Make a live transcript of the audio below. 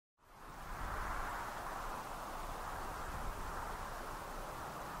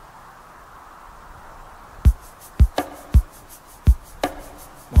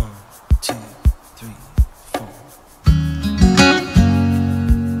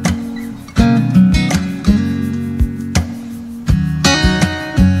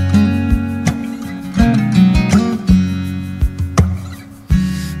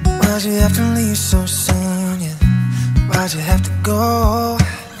Why'd you have to go?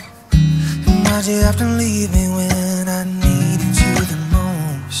 And why'd you have to leave me when I needed you the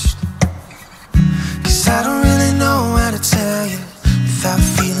most? 'Cause I don't really know how to tell you without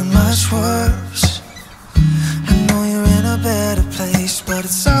feeling much worse. I know you're in a better place, but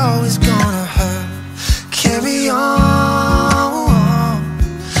it's always gonna hurt. Carry on,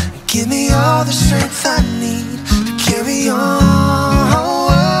 give me all the strength I need to carry on.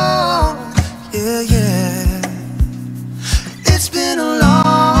 Yeah, yeah. It's been a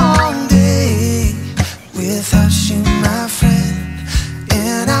long day without you, my friend,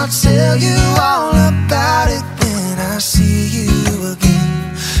 and I'll tell you all about it when I see you again.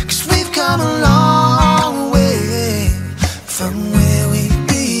 'Cause we've come a long way from where we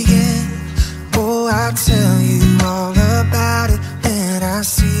began. Oh, I'll tell you all about it when I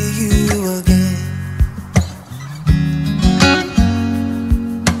see you again.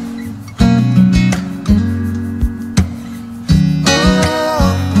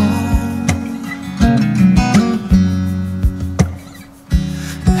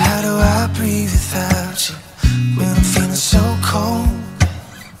 How do I breathe without you when I'm feeling so cold?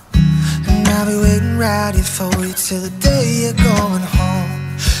 And I'll be waiting right here for you till the day you're going home.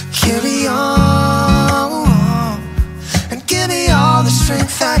 Carry on and give me all the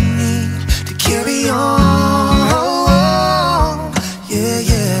strength I need to carry on. Yeah,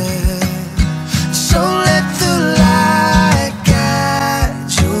 yeah. So let the light guide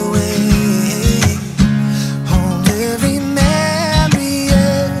your way. Hold every memory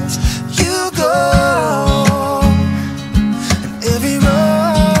as you go, and every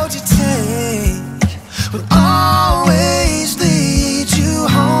road you take will always lead you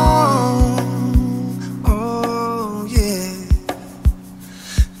home. Oh yeah.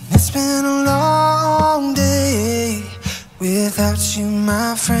 It's been a long day without you, my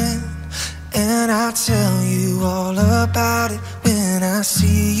friend, and I'll tell you all about it when I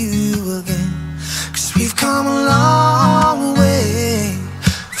see you again. 'Cause we've come a long way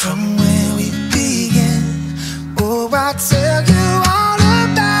from where we began. Oh, I'll tell you all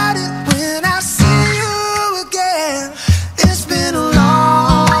about it when I see you again. It's been a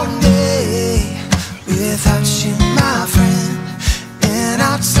long day without you, my friend, and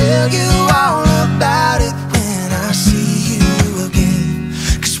I'll tell you all about it when I see you again.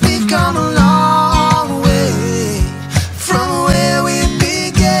 'Cause we've come a long way from where we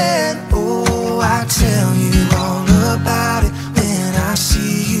began. Oh, I'll tell you all about it when I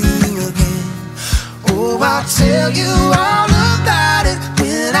see you again. Oh, I'll tell you all about it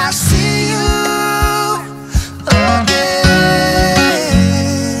when I see you again.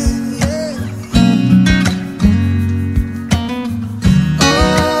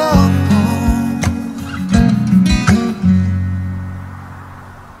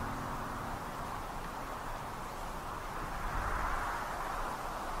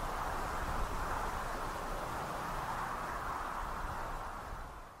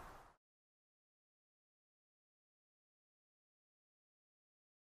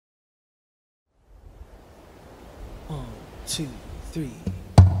 One, two, three.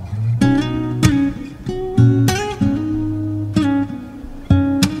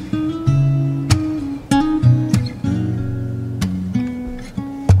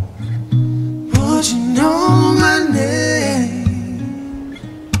 Would you know my name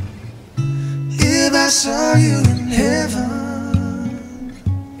if I saw you in heaven?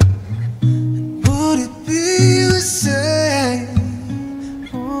 Would it be the same?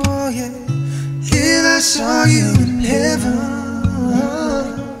 Oh yeah. If I saw you in heaven,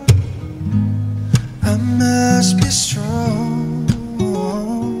 I must be strong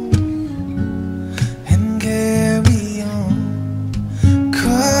and carry on,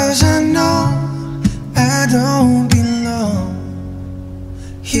 'cause I know I don't belong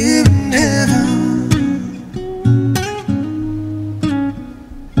here in heaven.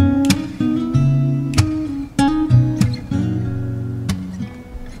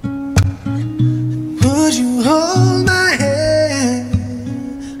 Would you hold my hand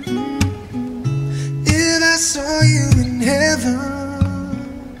if I saw you in heaven?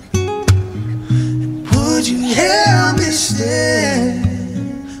 Would you help me stand?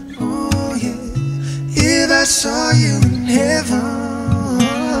 Oh yeah. If I saw you in heaven,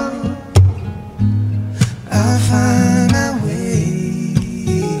 I'll find my way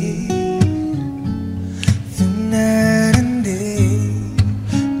through night and day.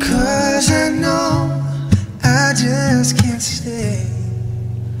 'Cause I know I just can't stay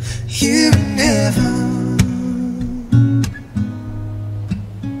here in heaven.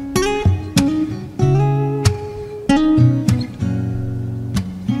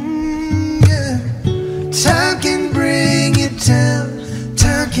 Yeah. Time can bring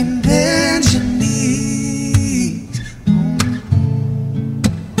can bend your knees,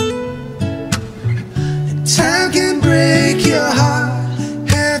 and time can break your heart.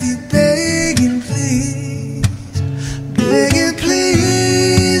 Have you begging, please, begging,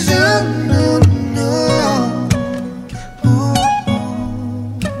 please? Oh no, no. Oh,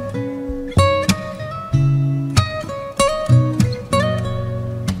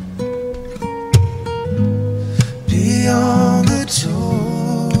 beyond the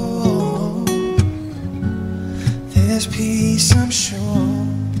door, there's peace, I'm sure,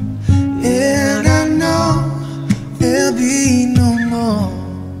 and I know there'll be no more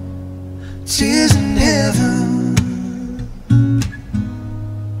tears in heaven.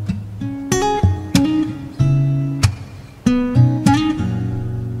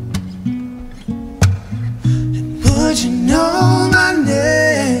 And would you know my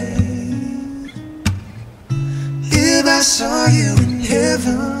name if I saw you in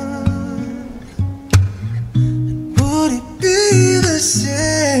heaven? And would it be the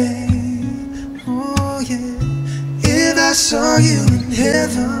same? Oh yeah, if I saw you in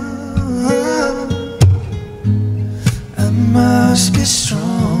heaven. I must be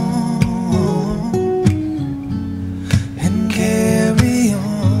strong and carry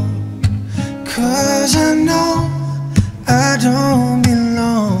on, 'cause I know I don't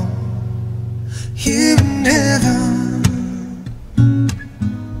belong here in heaven.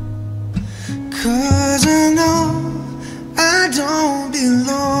 'Cause I know I don't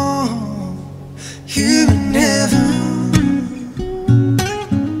belong here in heaven.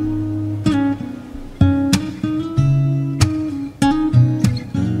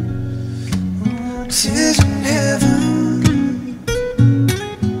 Tears in heaven.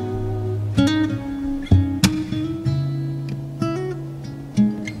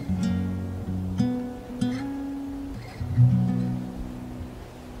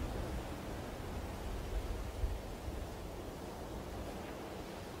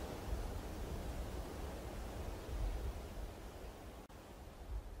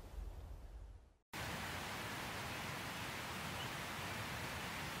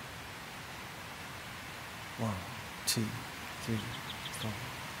 One, two, three, four.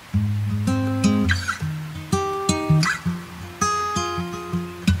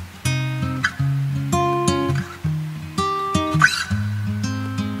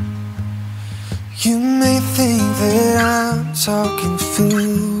 You may think that I'm talking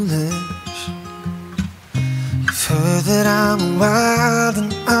foolish. You've heard that I'm wild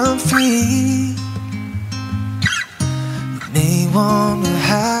and I'm free. You may wonder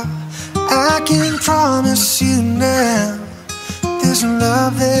how I can promise you now this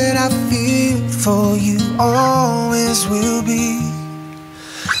love that I feel for you always will be.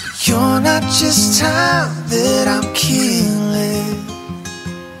 You're not just time that I'm killing.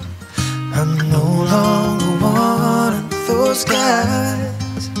 I'm no longer one of those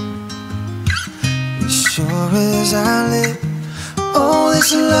guys. As sure as I live, oh,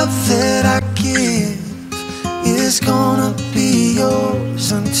 this love that I give is gonna be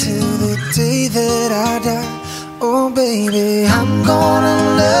yours until the day that I die. Oh baby, I'm gonna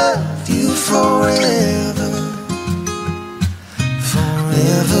love you forever,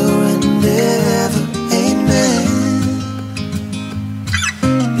 forever and ever, amen.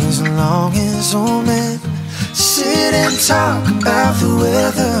 As long as old men sit and talk about the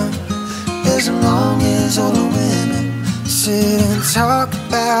weather, as long as older women sit and talk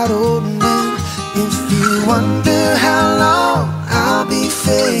about old men. If you wonder how long I'll be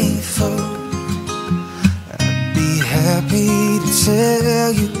faithful, I'd be happy to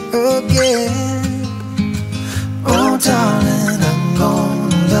tell you again. Oh darling, I'm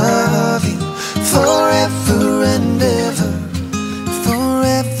gonna love you forever and ever,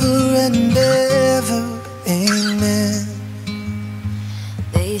 forever and ever, amen.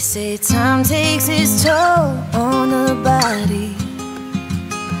 They say time takes its toll on the body,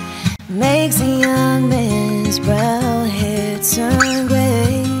 makes a young man's brown hair turn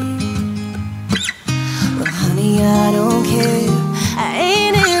gray. Well honey, I don't care, I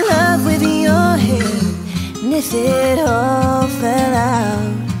ain't in love with your hair. And if it all fell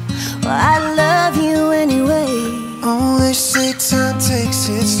out, well I love you anyway. Oh, they say time takes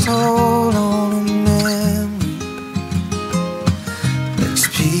its toll on a memory, makes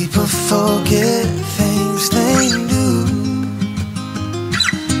people forget things they knew.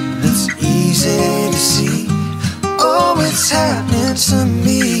 It's easy to see, oh, it's happening to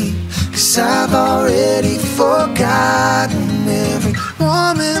me, 'cause I've already forgotten every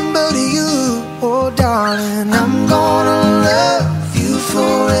woman but you. Oh darling, I'm gonna love you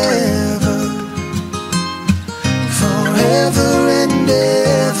forever, forever and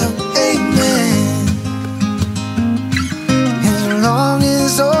ever.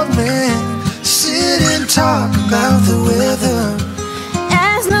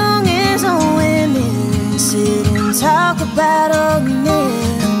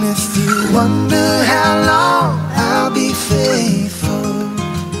 wonder how long I'll be faithful.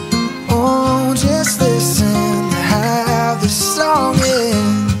 Oh, just listen to how this song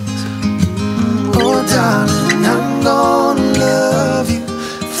ends. Oh, darling, I'm gonna love you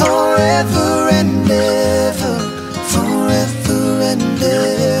forever and ever, forever and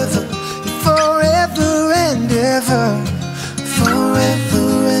ever, forever and ever, forever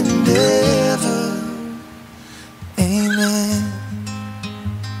and ever. Amen.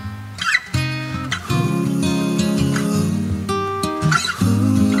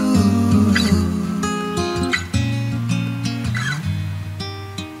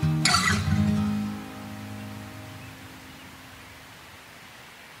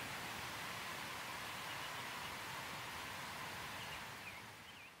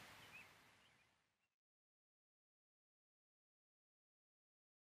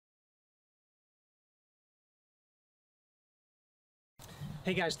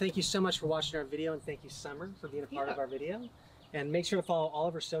 Hey guys, thank you so much for watching our video, and thank you Summer for being a part of our video. And make sure to follow all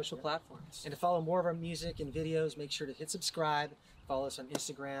of our social platforms. And to follow more of our music and videos, make sure to hit subscribe. Follow us on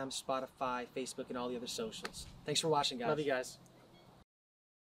Instagram, Spotify, Facebook, and all the other socials. Thanks for watching, guys. Love you guys.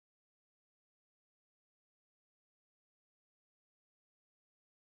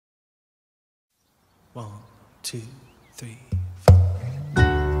 One, two, three.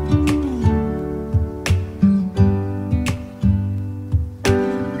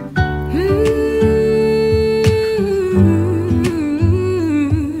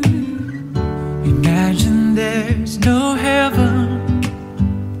 Imagine there's no heaven.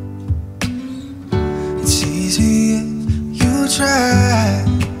 It's easy if you try.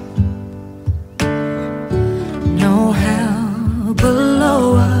 No hell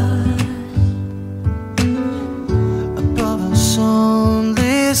below us. Above us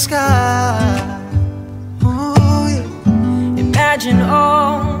only sky. Oh yeah. Imagine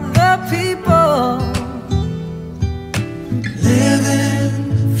all the people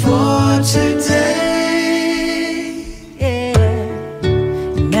Living for today. yeah.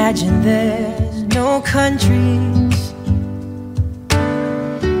 Imagine there's no countries.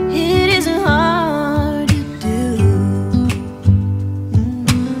 It isn't hard to do.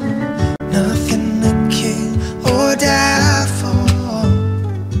 Nothing to kill or die for.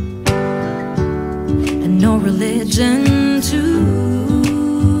 And no religion too.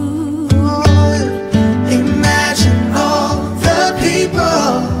 Oh, yeah. Imagine all the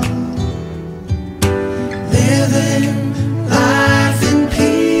people living life in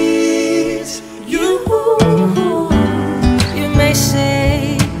peace. You may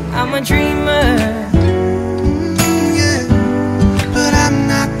say I'm a dreamer, Yeah, but I'm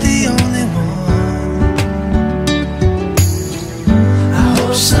not the only one. I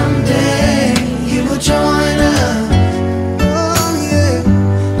hope someday you will join us. Oh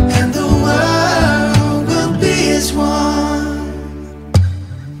yeah, and the world will be as one.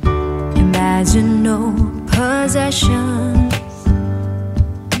 imagine no possessions.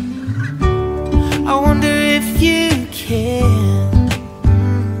 I wonder if you can.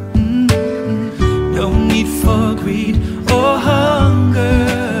 No need for greed or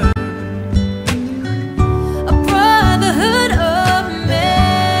hunger. A brotherhood of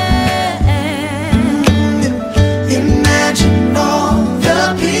men. Imagine all the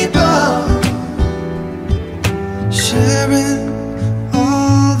people sharing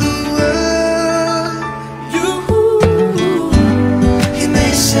all the world. You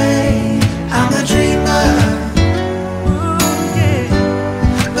may say I'm a dreamer,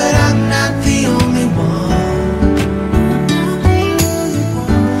 but I'm not the only one.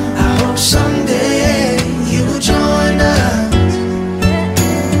 I hope someday you will join us,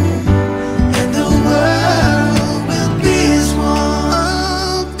 and the world will be as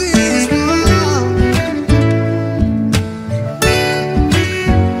one. Be as one.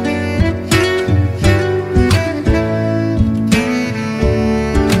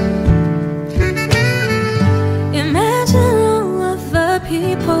 Imagine all of the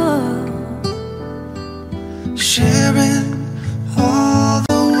people Sharing all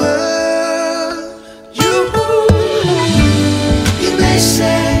the world. You may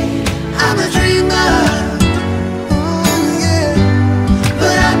say I'm a dreamer, oh yeah,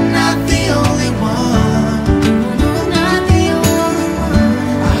 but I'm not the only one. Not the only one.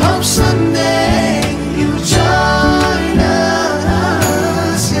 I hope someday you join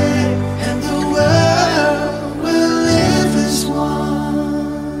us, yeah, and the world will live as one.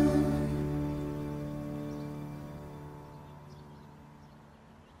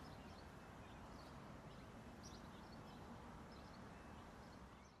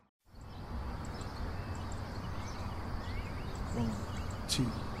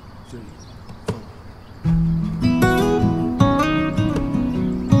 3, 4.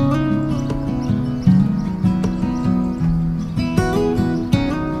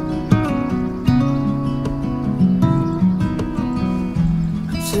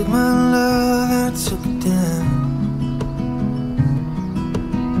 I took my love and I took it down.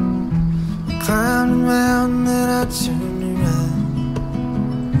 Climbed a mountain and I turned around,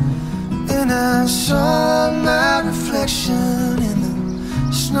 and I saw my reflection in the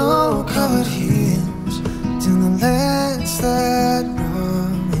snow-covered hills, till the lands that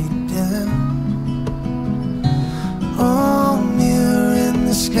brought me down. Oh, mirror in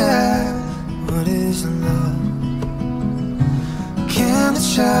the sky, what is love? Can the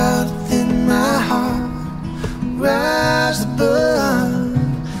child within my heart rise above?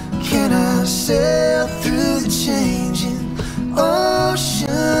 Can I sail through the changing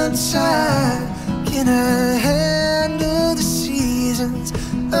ocean tide? Can I handle the seasons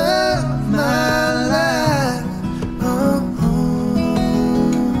of my life? Oh,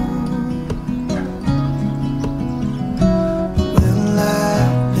 well,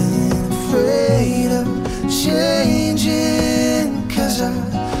 I've been afraid of changing, 'cause I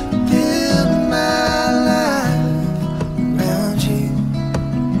built my life around you.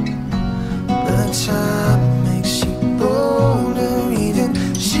 But time makes you bolder, even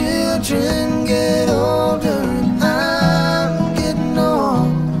children get older, and I'm getting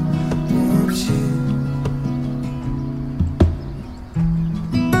older too.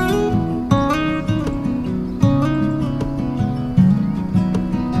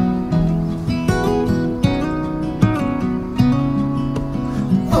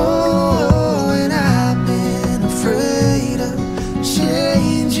 Oh, and I've been afraid of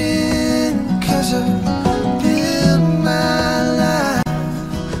changing, 'cause I built my life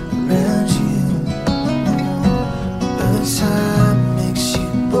around you. But time makes you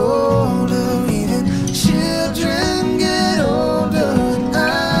bolder, even children get older, and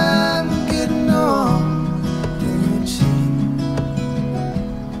I'm getting older too.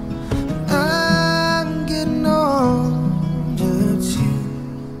 I'm getting older too.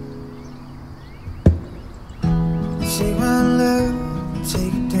 Take my love,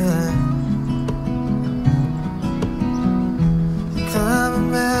 take it down. Climb a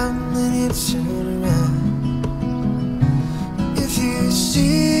mountain and you turn around. If you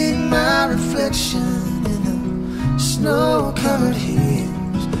see my reflection in the snow-covered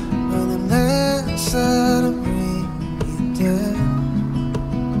hills, or the lands that'll bring you down.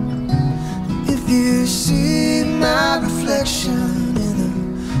 If you see my reflection in the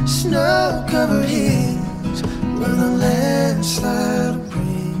snow-covered hills, or the lands that'll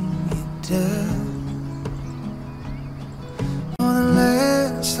bring you down. On the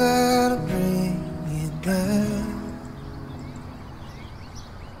lands that'll bring you down.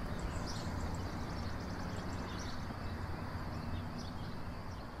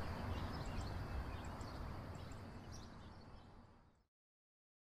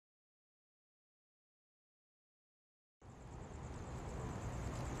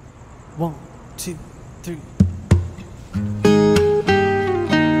 One, two, three.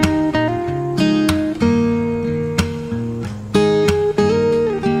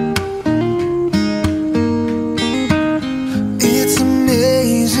 It's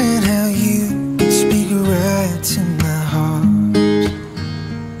amazing how you can speak right to my heart.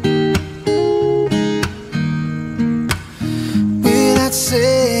 Without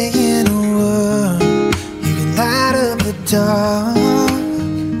saying a word, you can light up the dark.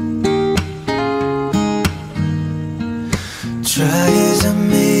 Try as I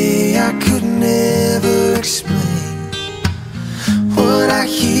may, I could never explain what I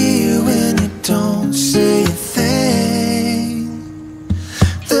hear when you don't say a thing.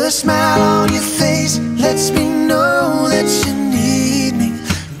 The smile on your face lets me know that you need me.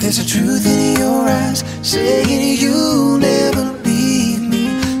 There's a truth in your eyes saying you'll never leave me.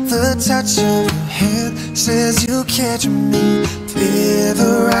 The touch of your hand says you'll catch me if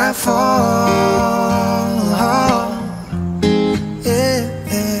ever I fall.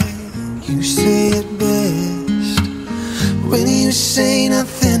 You say it best when you say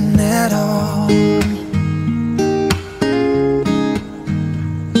nothing at all.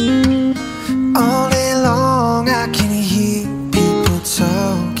 All day long I can hear people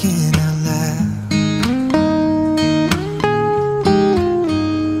talking out loud,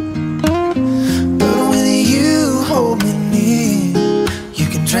 but when you hold me near, you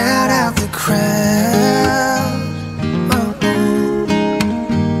can drown out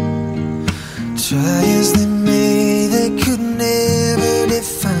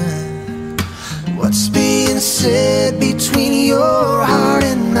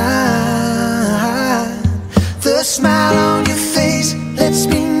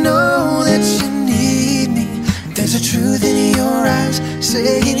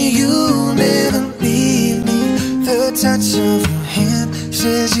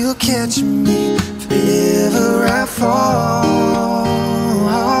you'll catch me if ever I fall.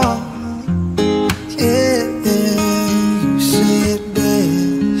 Yeah, you say it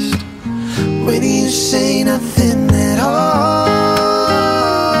best when you say nothing at all.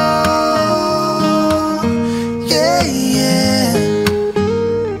 Yeah, yeah.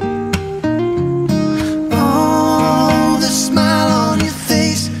 Oh, the smile on your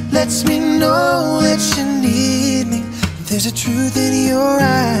face lets me know that you need me. There's a truth in your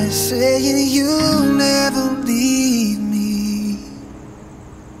eyes saying you'll never leave me.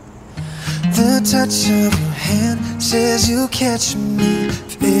 The touch of your hand says you'll catch me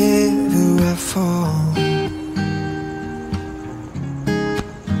if ever I fall.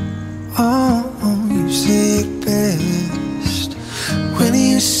 Oh, you say it best when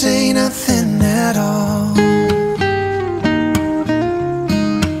you say nothing at all.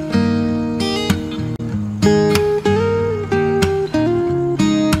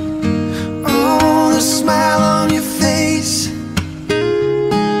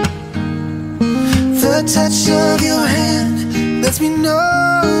 The touch of your hand lets me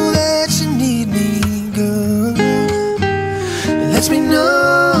know that you need me, girl. It lets me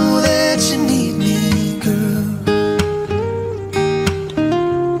know that you need me, girl.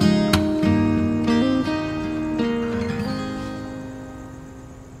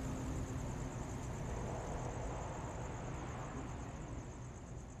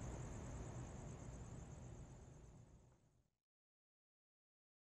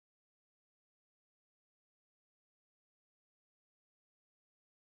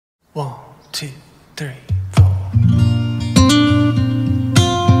 One, two, three, four.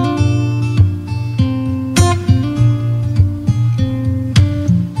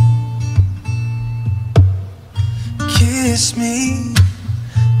 Kiss me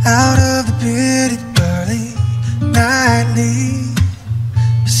out of the bearded barley nightly,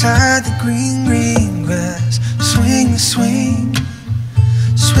 beside the green, green grass. Swing, swing,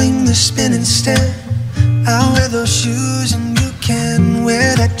 swing the spinning step. I'll wear those shoes and you can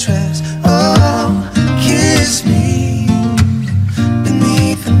wear that dress. Oh, kiss me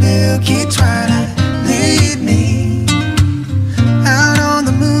beneath the milky twilight. Lead me out on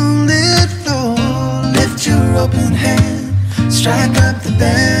the moonlit floor. Lift your open hand, strike up the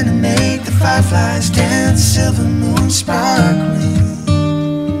band and make the fireflies dance. Silver moon sparkling.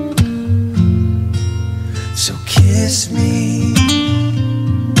 So kiss me.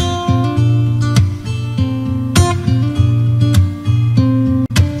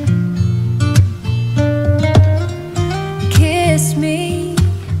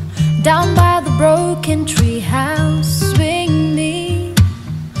 Down by the broken tree house, swing me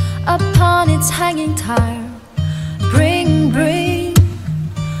upon its hanging tire. Bring, bring,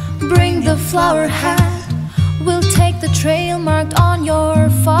 bring the flower hat. We'll take the trail marked on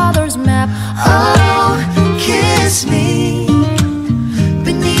your father's map. Oh, kiss me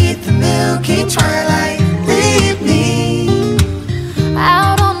beneath the milky twilight. Lead me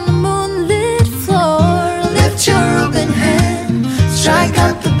out on the moonlit floor. Lift your open hand, strike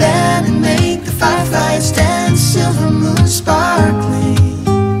up the band and make the fireflies dance. Silver moon sparkling.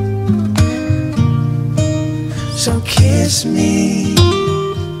 So kiss me.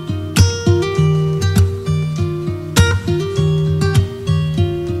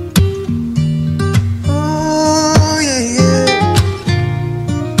 Oh, yeah, yeah.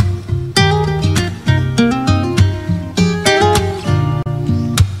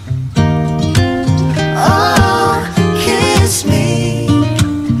 Oh, kiss me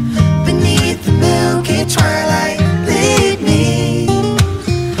beneath the milky twilight. Lead me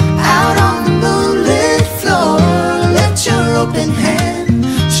out on the moonlit floor. Lift your open hand,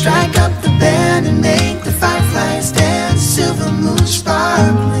 strike up the band and make the fireflies dance. Silver moon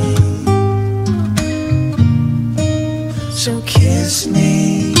sparkling. So kiss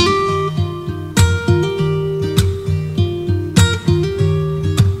me.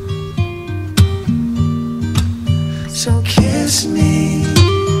 So kiss me.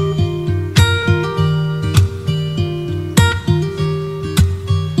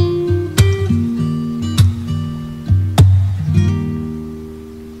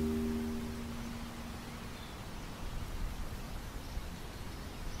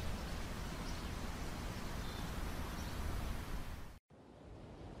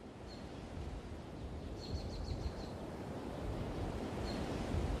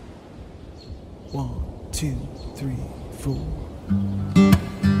 One, two, three, four.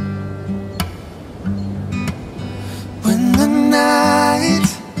 When the night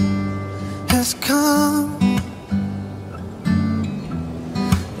has come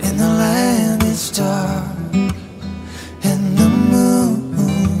and the land is dark and the moon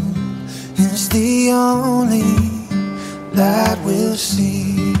that we'll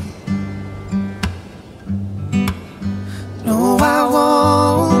see. No, I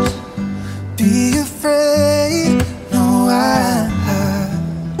won't be afraid. No, I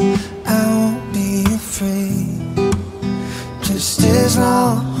won't be afraid. Just as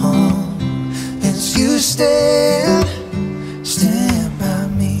long as you stand by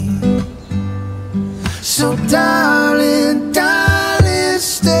me. So darling, darling,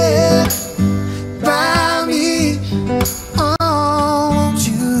 stand by me. Oh, won't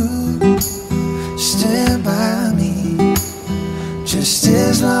you stand by me? Just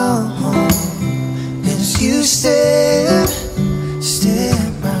as long as you stand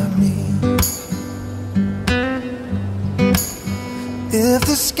by me. If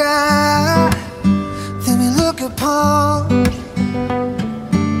the sky that we look upon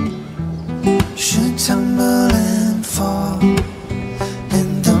should tumble and fall,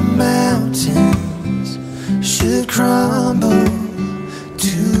 and the mountains should crumble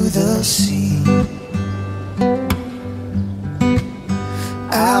to the sea,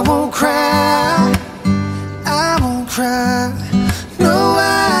 I won't cry, I won't cry. No, I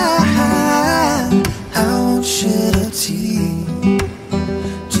won't shed a tear.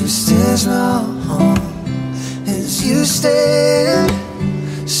 Just as long as you stand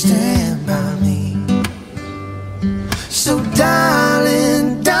by me. So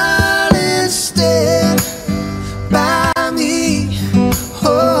darling, darling, stand by me.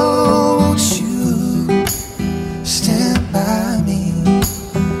 Oh, won't you stand by me?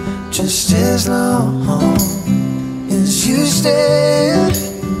 Just as long as you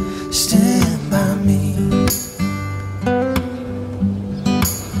stand by me.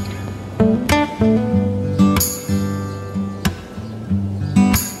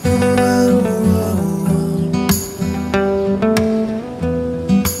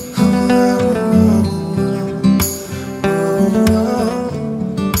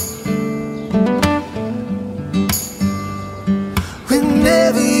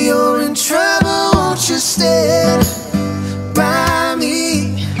 Whenever you're in trouble, won't you stand by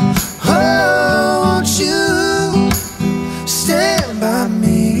me? Oh, won't you stand by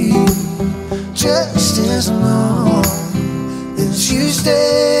me? Just as long as you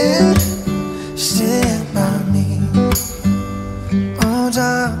stand by me. Oh,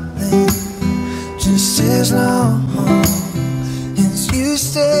 darling, just as long as you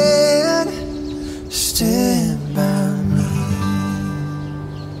stand by me.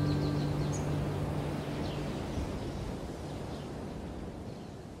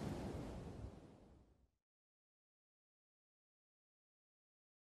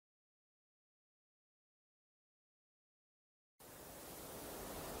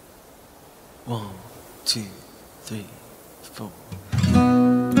 One, two, three, four.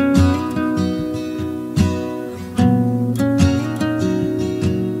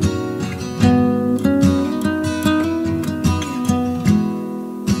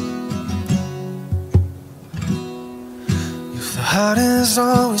 If the heart is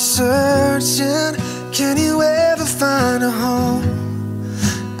always searching, can you ever find a home?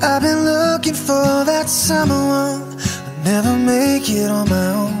 I've been looking for that someone. I'll never make it on my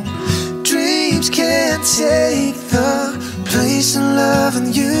own. Dreams can't take the place of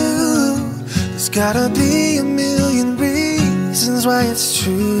loving you. There's gotta be a million reasons why it's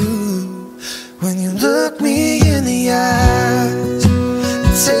true. When you look me in the eyes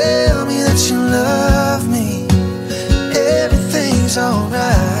and tell me that you love me, everything's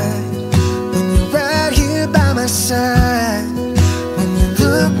alright. When you're right here by my side, when you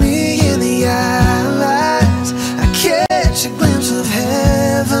look me in the eyes, I catch a glimpse of heaven.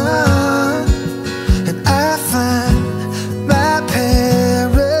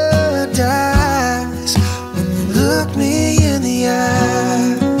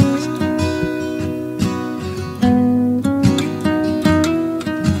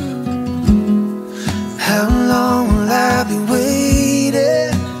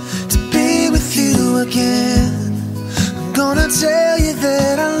 Tell you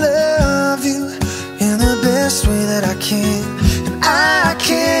that I love you in the best way that I can. And I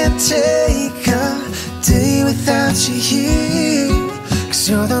can't take a day without you here, 'cause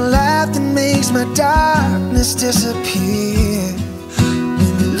you're the light that makes my darkness disappear.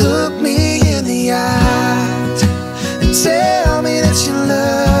 When you look me in the eyes and tell me that you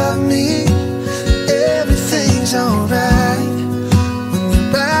love me, everything's alright. When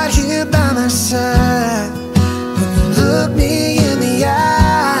you're right here by my side, look me in the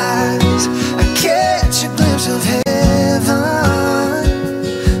eyes, I catch a glimpse of heaven,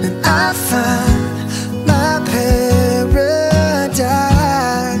 and I find my paradise.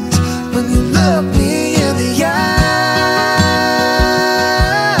 When you look me in the eyes,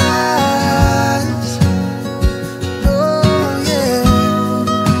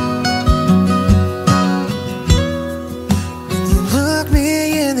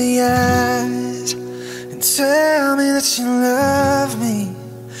 eyes and tell me that you love me.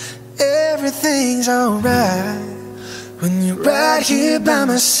 Everything's alright when you're right here by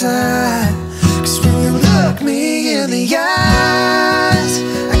my side. 'Cause when you look me in the eyes,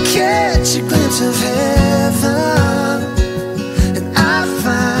 I catch a glimpse of heaven, and I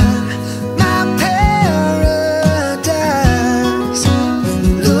find my paradise. When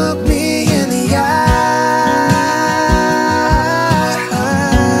you look me in the eyes,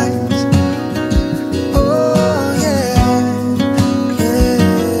 oh yeah, yeah.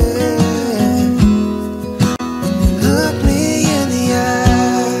 When you look me in the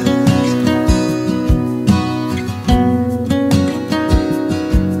eyes.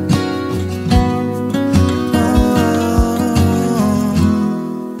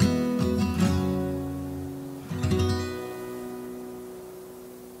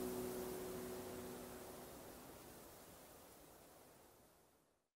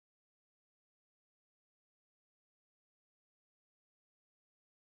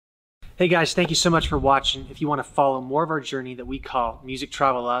 Hey guys, thank you so much for watching. If you want to follow more of our journey that we call Music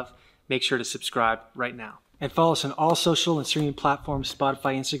Travel Love, make sure to subscribe right now. And follow us on all social and streaming platforms,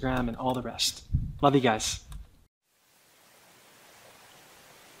 Spotify, Instagram, and all the rest. Love you guys.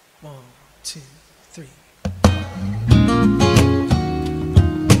 1, 2, 3.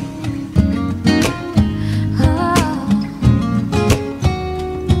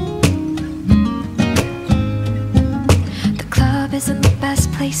 The club isn't the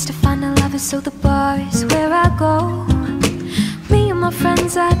best place to find a lover, so the bar is where I go. Me and my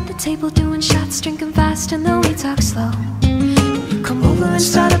friends at the table doing shots, drinking fast, and then we talk slow. You come over and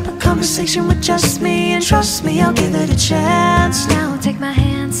start up a conversation with just me, and trust me, I'll give it a chance. Now take my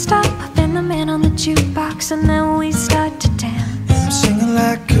hand, stop, then the man on the jukebox, and then we start to dance. I'm singing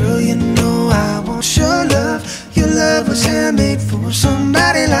like, girl, you know I want your love. Your love was handmade for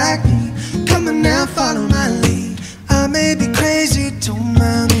somebody like me. Come on now, follow my lead. I may be crazy, don't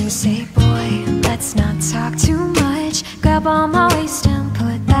mind me. Say, boy, let's not talk too much. Grab on my waist and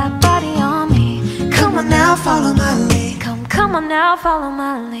put that body on me. Come on now, follow my lead. Come on now, follow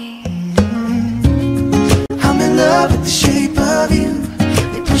my lead. I'm in love with the shape of you.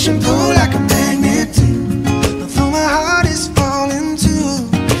 We push and pull like a magnet do. Although my heart is falling too,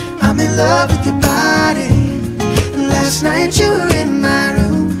 I'm in love with your body. Last night you were in my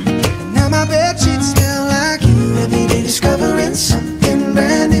room, and now my bedsheets smell like you. Every day discovering something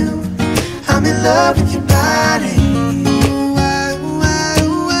brand new. I'm in love with your body. Ooh,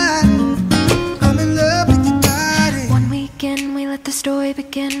 I'm in love with your body. One weekend we let the story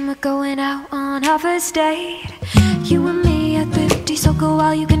begin. We're going out on our first date. You and me at 50, so go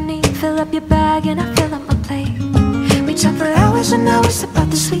all you can eat. Fill up your bag and I fill up my plate. We talk for hours and hours about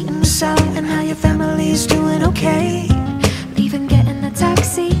the sweet and the sour, and how your family is doing okay. Leaving, getting a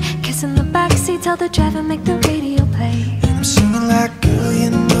taxi, kissing the backseat, tell the driver make the radio play. And I'm singing like, girl, you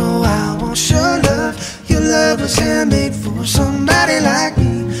know I want your love. Your love was handmade for somebody like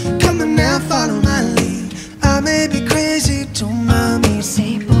me. Come on now, follow my lead. I may be crazy, don't mind me.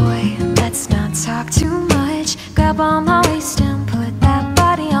 Say, boy, let's not talk too much. Grab on my waist and put that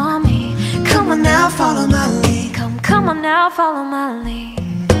body on me. Come on now, follow my lead. Come on now, follow my lead.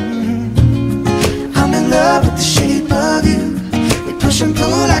 I'm in love with the shape of you. We push and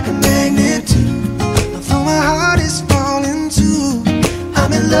pull like a magnet do. Although my heart is falling too,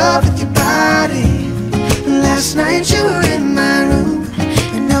 I'm in love with your body. Last night you were in my room,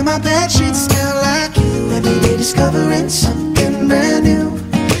 and now my bedsheets smell like you. Every day discovering something brand new.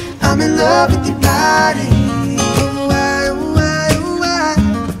 I'm in love with your body. Oh,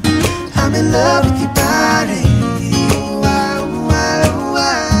 I'm in love with your body. Oh,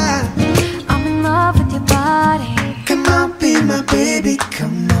 I'm in love with your body. come on, be my baby,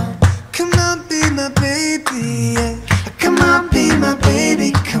 come on. Come on, be my baby, yeah. Come on, be my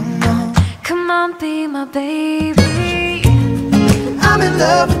baby, come on. Come on, be my baby. I'm in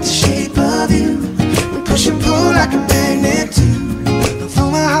love with the shape of you. We push and pull like a magnet do.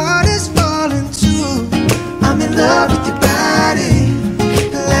 Although my heart is falling too, I'm in love with your body.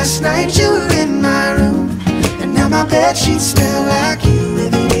 Last night you were in my room, and now my bedsheets smell like you.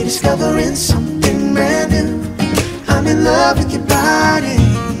 Every day discovering something brand new. I'm in love with your body.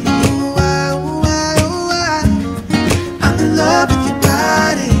 Ooh, I'm in love with your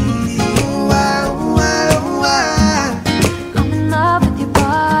body. Ooh, I'm in love with your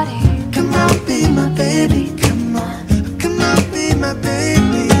body. come on, be my baby, come on. Come on, be my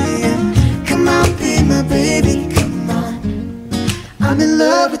baby, yeah. Come on, be my baby, come on. I'm in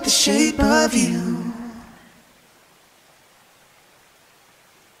love with the shape of you.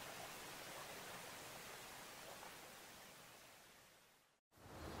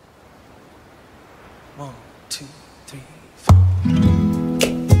 1, 2, 3, 4.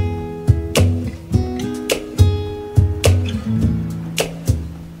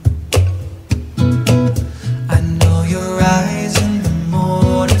 I know your eyes in the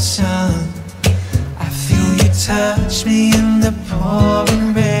morning sun. I feel you touch me in the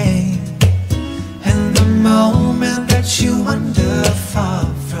pouring rain. And the moment that you wander far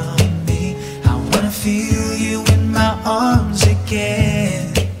from me, I wanna feel you in my arms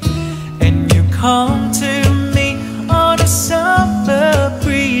again. And you come to me on a summer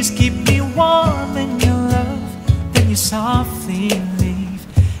breeze, keep me warm in your love, then you softly leave.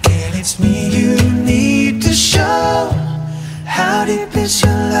 And it's me you need to show. How deep is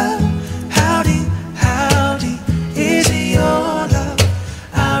your love? How deep is your love?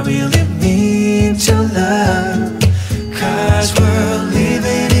 I really mean to love. 'Cause we're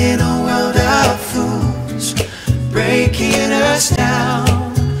living in a world of fools, breaking us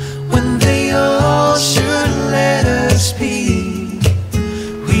down when they all should let us be.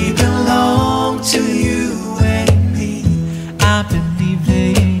 We belong to you and me. I believe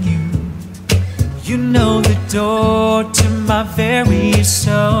in you. You know the door to my very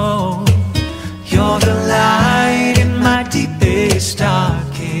soul. You're the light in my deepest,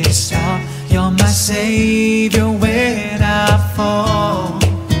 darkest hour. You're my savior when I fall.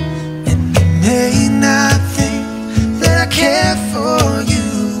 And you may not think that I care for you,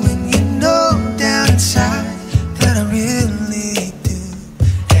 and you know down inside that I really do.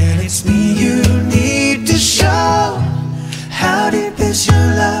 And it's me you need to show. How deep is your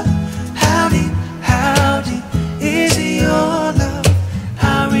love? How deep is your love?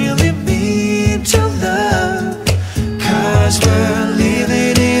 I really mean to love. 'Cause we're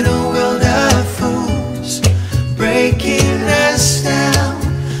living in a world of fools, breaking us down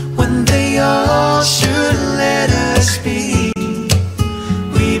when they all should let us be.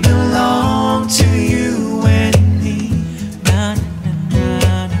 We belong to you and me. Na na na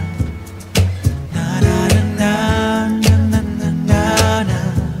na na na na na na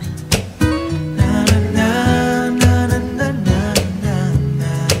na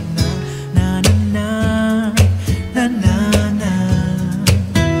na na.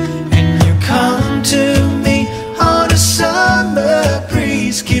 And you come to me on a summer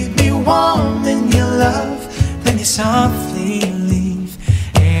breeze, keep me warm in your love, then you softly leave.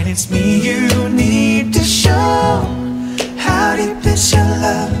 And it's me you need to show. How deep is your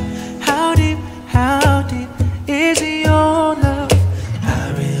love? How deep is your love? I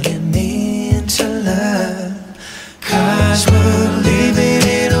really mean to love. 'Cause we're living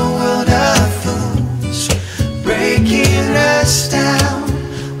in a world of fools, breaking us down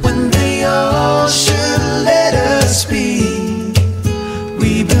when they all should let us be.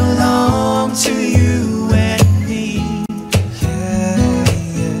 We belong to you and me. Yeah,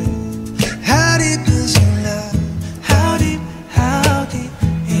 yeah. How deep is your love? How deep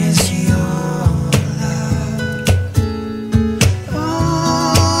is your love?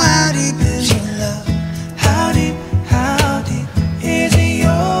 Oh, how deep is your love? How deep is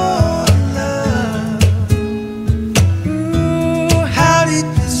your love? Ooh, how deep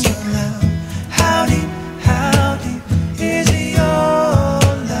is your love? How deep is your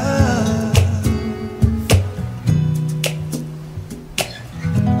love?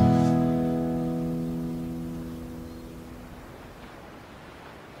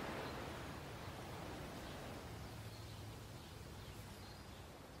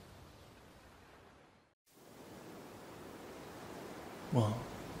 One,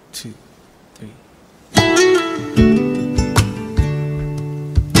 two, three.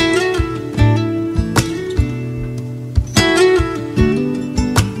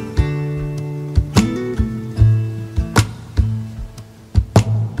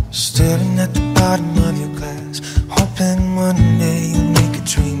 Staring at the bottom of your glass, hoping one day you'll make a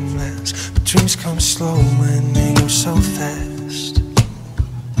dream last. But dreams come slow and they go so fast.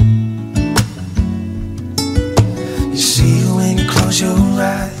 You see when you close your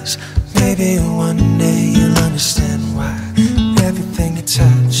eyes, maybe one day you'll understand why everything you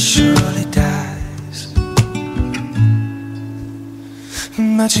touch surely dies.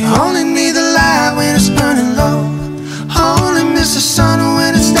 But you only need the light when it's burning low, only miss the sun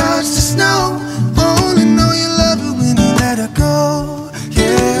when it starts to snow, only know you love her when you let her go.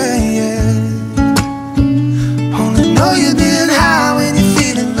 Yeah, yeah. Only know you've been high when you're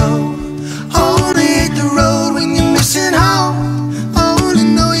feeling low, only hate the road when you're missing home, only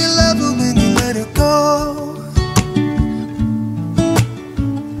know you love her when you let her go.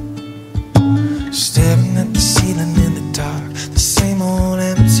 Staring at the ceiling in the dark, the same old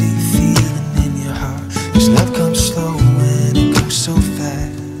empty feeling in your heart. 'Cause love comes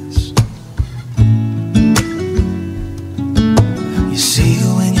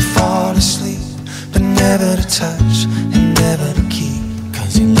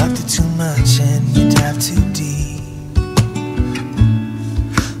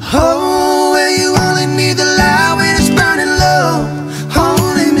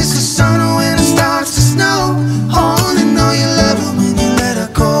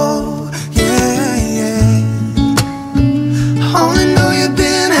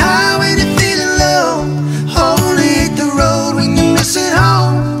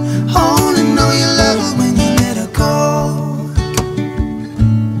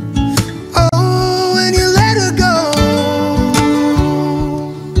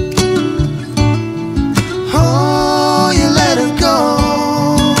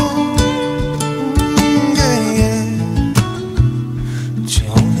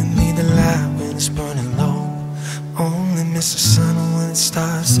it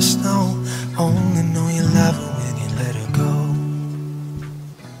starts to snow. Only know you love her when you let her go.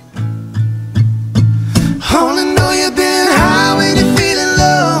 Only know you've been high when you're feeling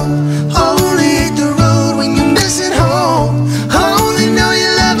low. Only hit the road when you're missing home. Only know you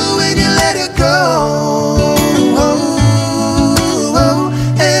love her when you let her go.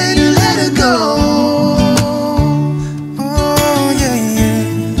 And you let her go. Oh yeah, yeah,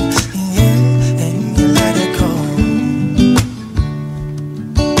 yeah. And you let her go.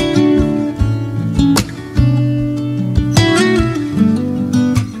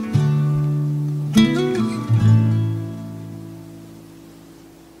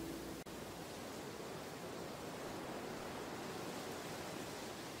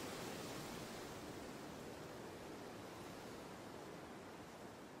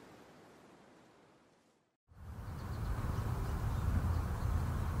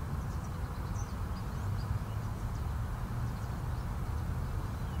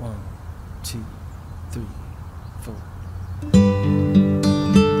 One, two, three, four.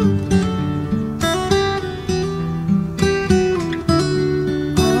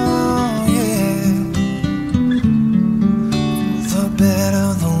 Oh yeah. The better,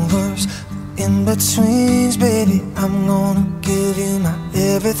 the worse, the in-betweens, baby. I'm gonna give you my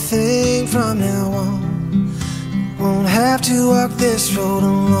everything from now on. Won't have to walk this road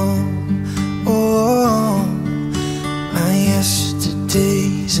alone. Oh, my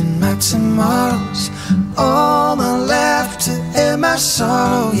yesterdays and my tomorrows, all my laughter and my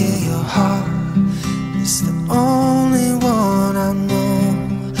sorrow. Yeah, your heart is the only one I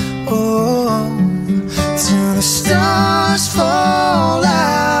know. Oh, till the stars fall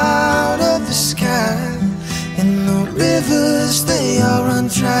out of the sky and the rivers, they all run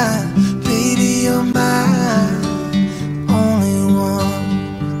dry. Baby, you're mine, only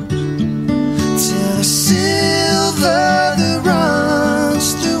one. Till the silver that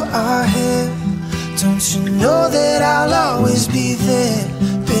runs through our hair, don't you know that I'll always be there?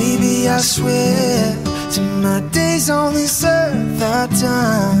 Baby, I swear, till my days on this earth are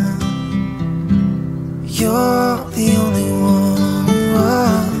done, you're the only one.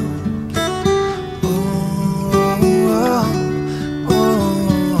 Oh, oh, oh, oh.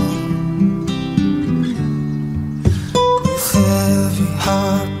 With every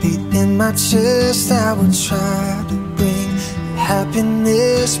heartbeat in my chest, I would try to bring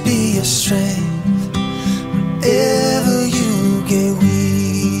happiness, be your strength. Whenever you get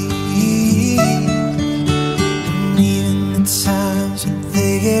weak, and even the times when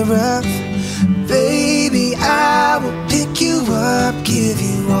they get rough, baby, I will pick you up, give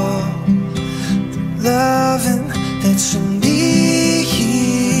you all the loving that you need.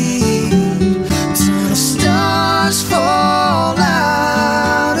 Till the stars fall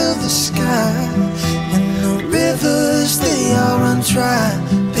out of the sky and the rivers, they all run dry.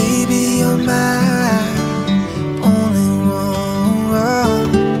 Baby, you're mine, only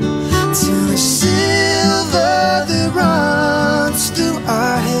one. Till the silver that runs through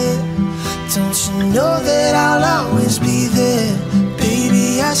our hair, don't you know that I'll always be there?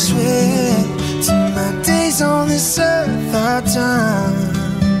 Baby, I swear, till my days on this earth are done,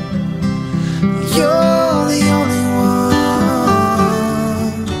 you're the only one.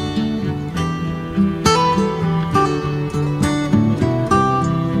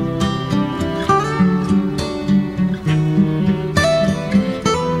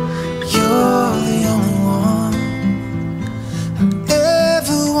 You're the only one I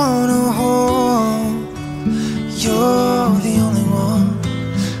ever wanna hold. You're the only one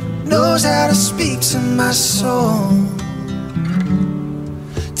who knows how to speak to my soul.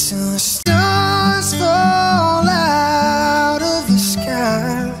 Till the stars fall out of the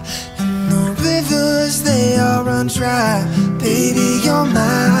sky and the rivers, they all run dry. Baby, you're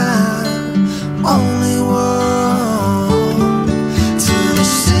mine, only one. Till the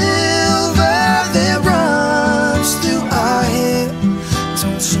silver that runs through our hair,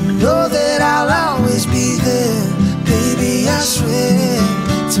 don't you know that I'll always be there? Baby, I swear,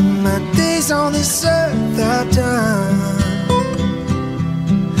 till my days on this earth are done,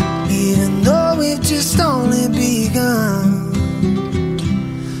 even though we've just only begun,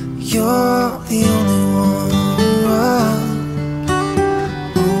 you're the only one.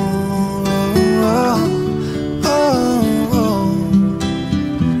 Oh, oh, oh, oh.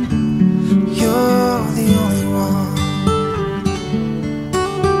 You're the only one.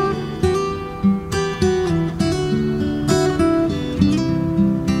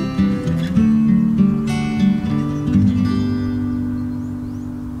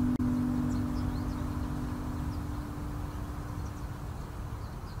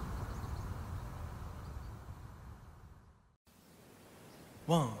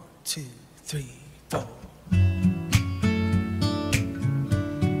 1, 2, 3, 4.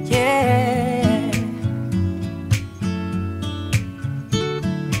 Yeah,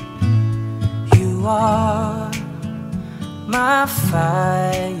 you are my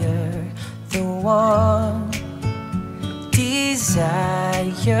fire, the one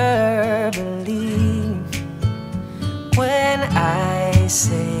desire. Believe when I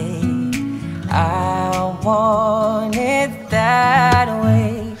say I want it that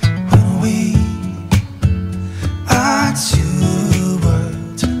way. When we are 2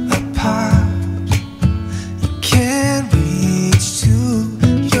 words apart, you can't reach to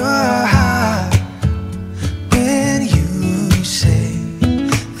your heart. When you say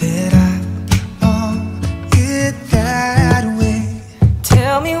that I want it that way,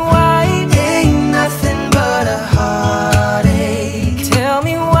 Tell me why ain't nothing but a heartache. Tell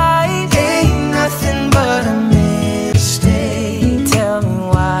me why Ain't nothing but a mistake. Tell me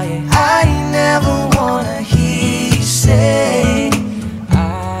why I never wanna hear you say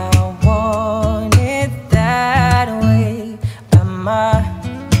I want it that way. Am I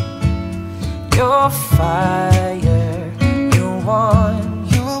your fire, your one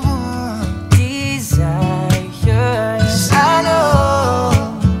you're one. desire? Yes, I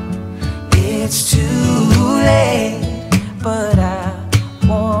know it's too late, But I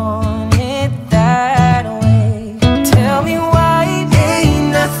want it that way. Tell me why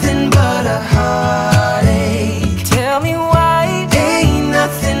ain't nothing but a heartache. Tell me why Ain't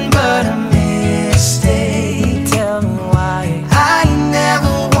nothing but a mistake. Tell me why I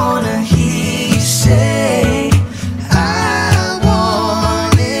never wanna hear you say I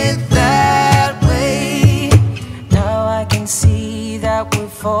want it that way. Now I can see that we're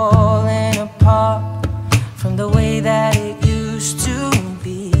falling apart from the way that it used to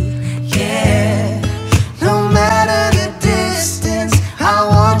be. Yeah, no matter the distance, I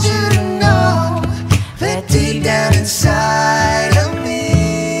want you to know that deep down inside of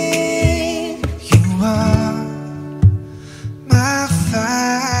me, you are my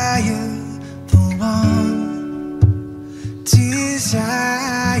fire, the one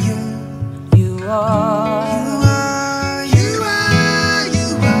desire. You are.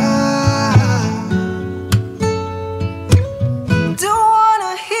 Don't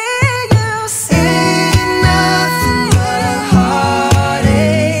wanna hear you say Ain't nothing but a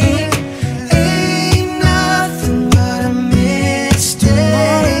heartache. Ain't nothing but a mistake.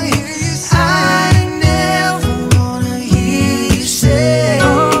 I never wanna hear you say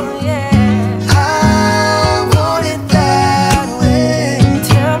oh yeah. I want it that way.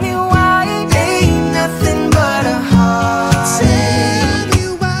 Tell me why Ain't nothing but a heartache.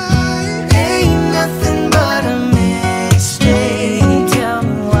 Ain't nothing but a mistake. Tell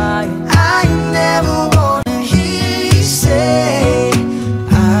me why I never wanna hear you say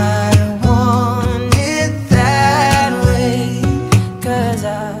I want it that way. 'Cause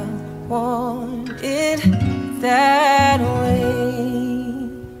I want it that way.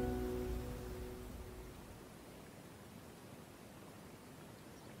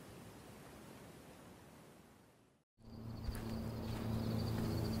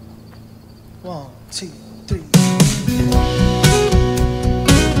 One, 2, 3.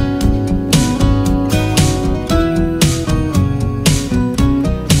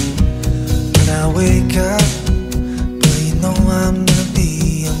 When I wake up, well, you know I'm gonna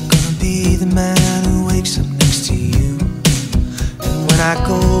be the man who wakes up next to you. And when I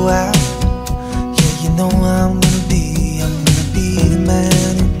go out, yeah, you know I'm gonna be the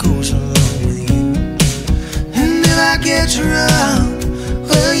man who goes along with you. And if I get drunk,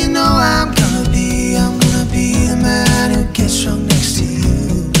 well, you know I'm gonna be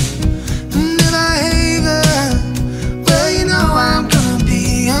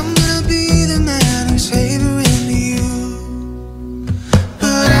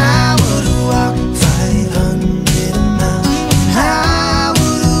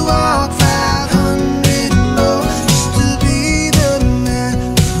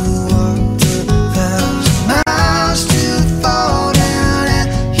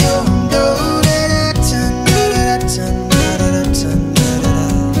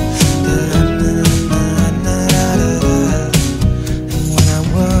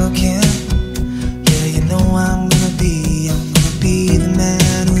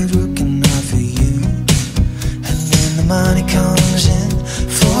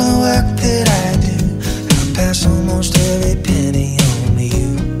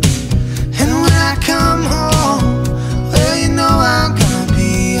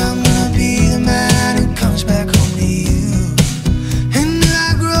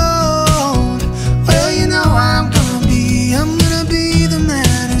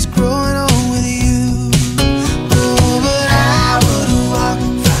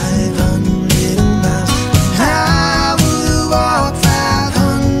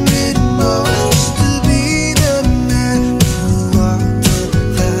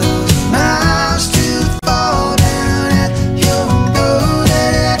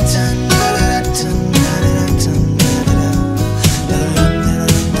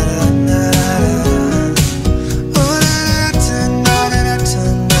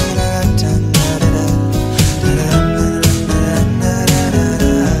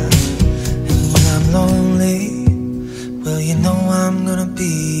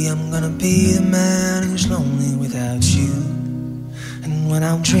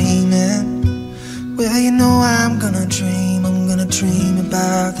dreaming. Well, you know I'm gonna dream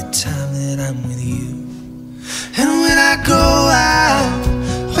about the time that I'm with you. And when I go out,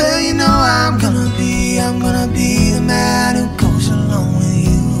 well, you know I'm gonna be the man who goes along with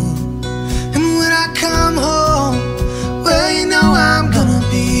you. And when I come home, well, you know I'm gonna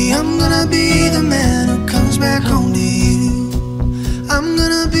be the man who comes back home to you. I'm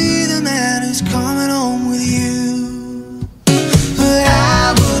gonna be the man who's coming home with you. But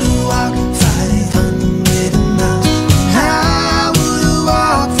I would walk 500 miles. I would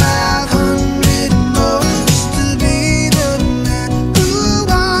walk 500 more just to be the man who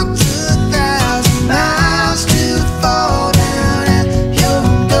walked 1,000 miles to fall down at your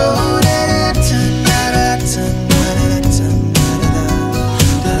door.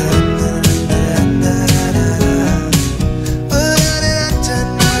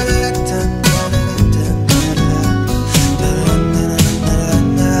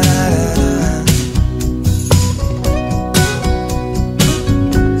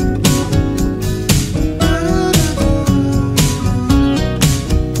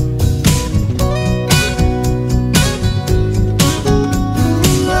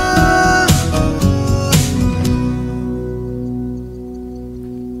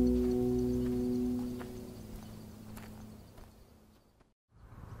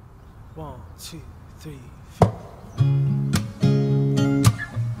 One, two, three, four.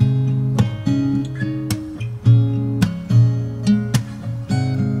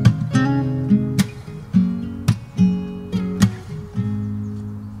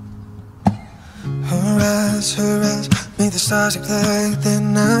 Her eyes make the stars look like they're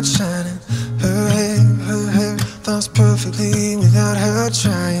not shining. Her hair falls perfectly without her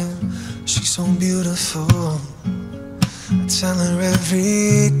trying. She's so beautiful, I tell her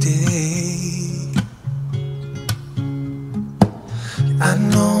every day. I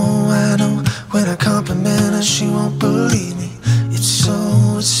know, when I compliment her she won't believe me. It's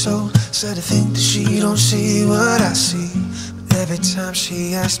so sad to think that she don't see what I see. But every time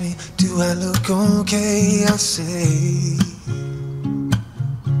she asks me, do I look okay, I say,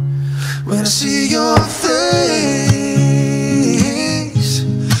 when I see your face,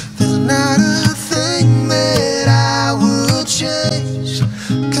 there's not a thing that I would change.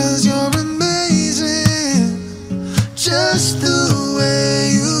 'Cause you're amazing, just the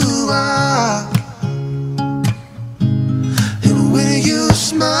way you are. And when you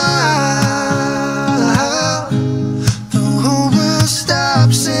smile, the whole world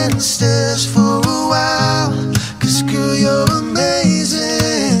stops and stares for a while. 'Cause girl, you're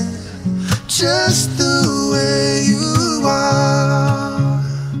amazing, just the way you are.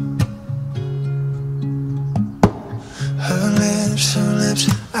 Her lips,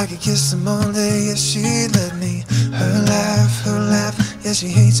 I could kiss them all day, yes, she'd let me. Her laugh, yeah, she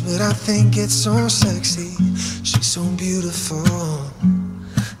hates, but I think it's so sexy. She's so beautiful,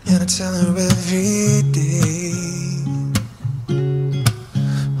 and I tell her every day.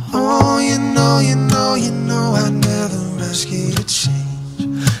 Oh, you know, I never ask you to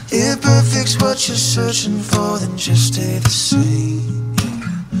change. If perfect's what you're searching for, then just stay the same.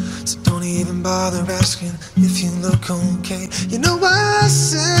 So don't even bother asking if you look okay. You know what I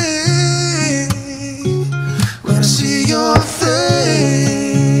say, when I see your face,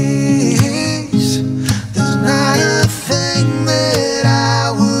 there's not a thing that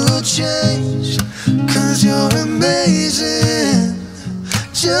I would change. 'Cause you're amazing,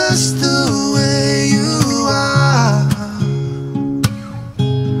 just the way you are.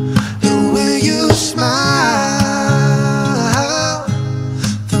 And when you smile,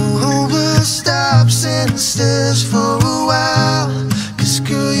 the whole world stops and stares for a while. 'Cause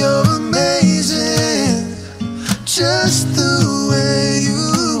girl, you're amazing, just the way you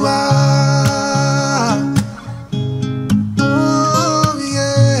are. Oh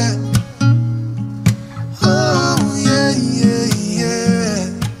yeah, oh yeah, yeah, yeah.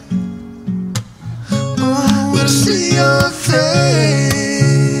 Oh, when I see your face,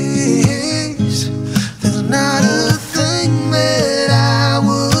 there's not a thing that I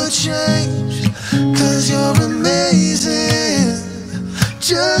would change. 'Cause you're amazing,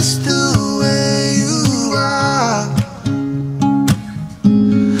 just the way you are.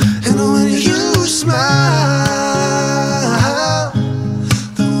 And when you smile,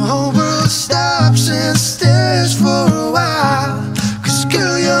 the whole world stops and stares for a while. 'Cause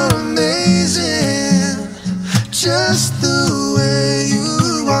girl, you're amazing, just the way you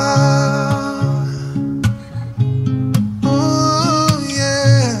are. Oh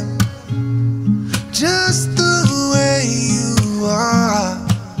yeah, just the way you are,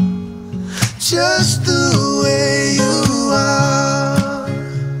 just the way you are.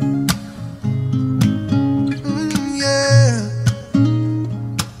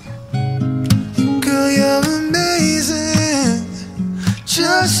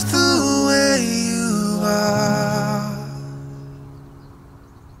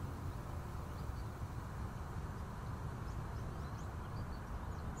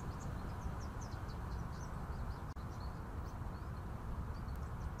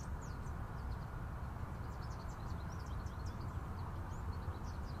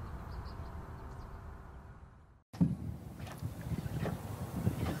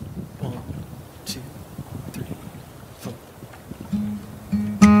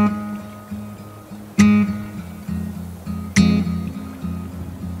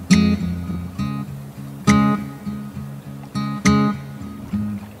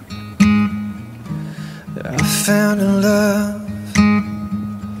 found a love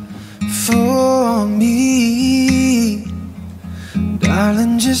for me.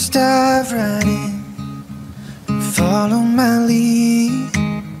 Darling, just dive right in and follow my lead.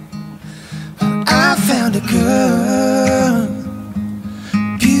 I found a girl,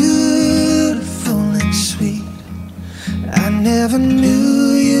 beautiful and sweet. I never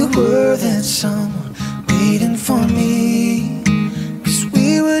knew you were that someone waiting for me. 'Cause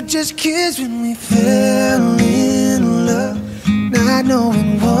we were just kids when we fell in love, not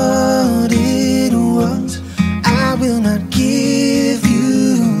knowing what it was. I will not give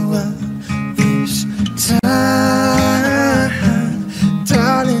you up this time.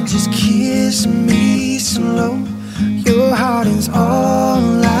 Darling, just kiss me slow. Your heart is all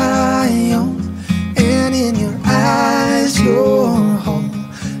I own, and in your eyes you're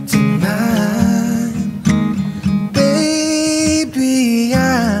holding mine. Baby,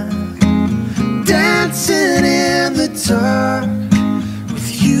 I'm dancing in the dark with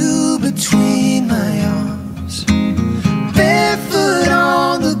you between my arms, barefoot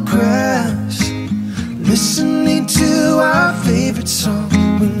on the grass, listening to our favorite song.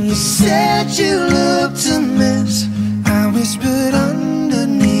 When you said you looked a mess, I whispered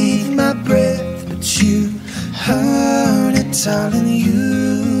underneath my breath, but you heard it, darling. You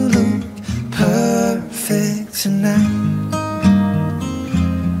look perfect tonight.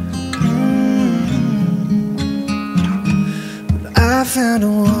 But I found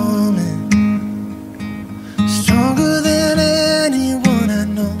a woman stronger than anyone I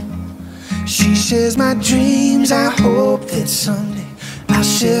know. She shares my dreams. I hope that someday I'll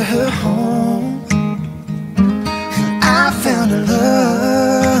share her home. I found a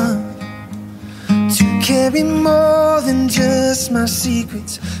love to carry more than just my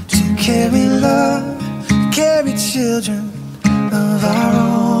secrets, to carry love, carry children of our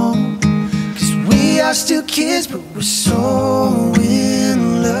own. 'Cause we are still kids, but we're so in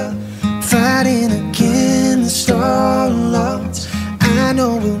love, fighting against all odds. I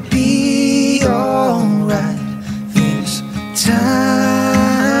know we'll be alright this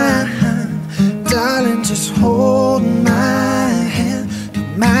time. Darling, just hold my hand. Be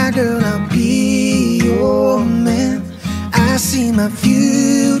my girl, I'll be your man. I see my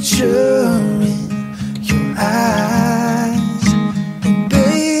future in your eyes. And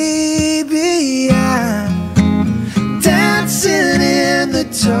baby, I'm dancing in the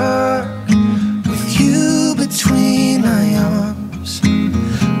dark with you between my arms,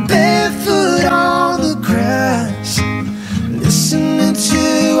 barefoot on the grass, listening to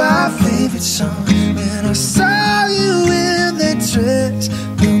our favorite song. When I saw you in that dress,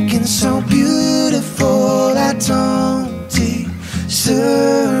 looking so beautiful, I don't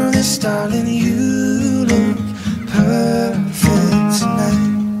deserve this, darling. You look perfect tonight.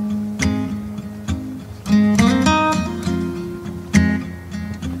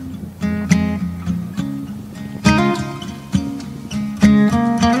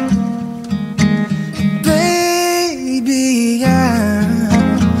 Baby,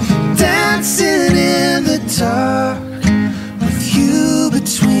 I'm dancing in the dark with you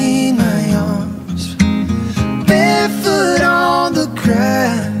between my arms, barefoot on the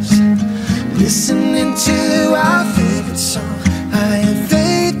grass,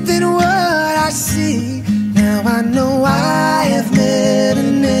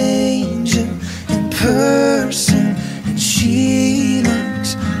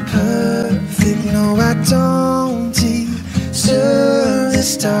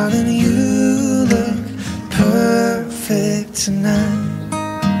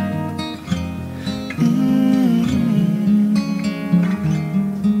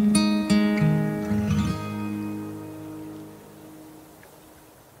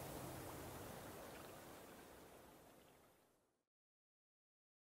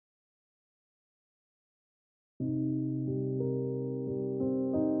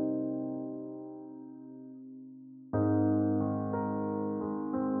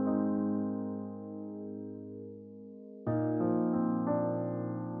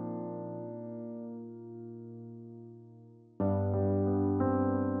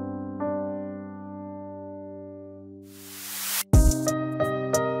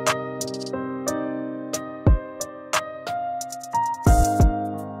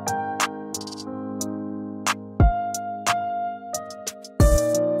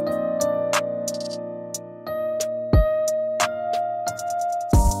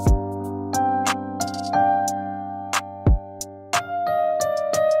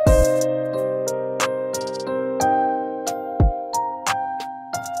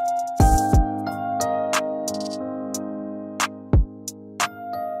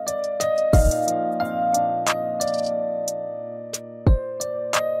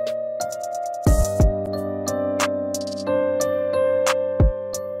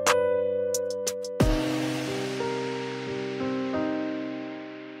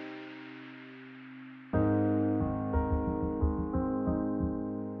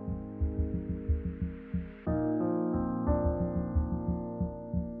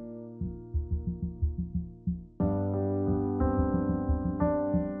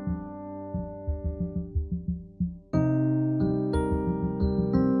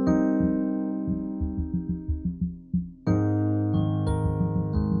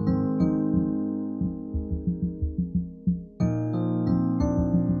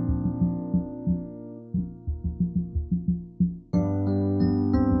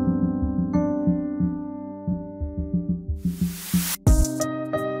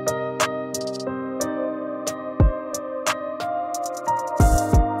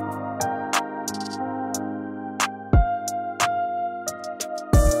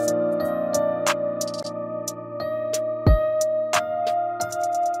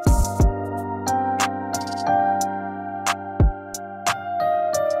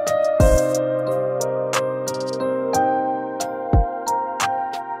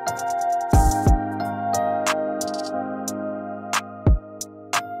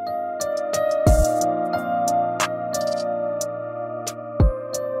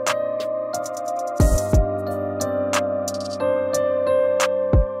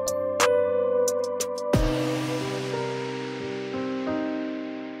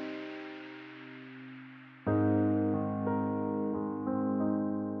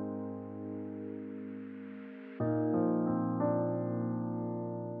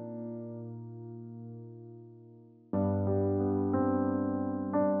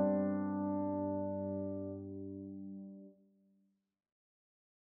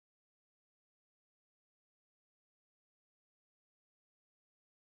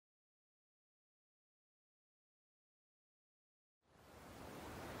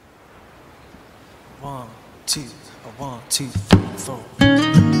 1, 2, 1, 2, 3, 4.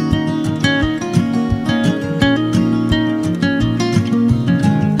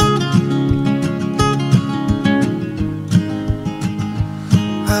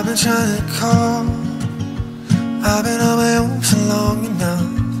 I've been trying to call. I've been on my own for long enough.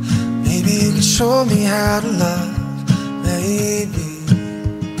 Maybe you could show me how to love. Maybe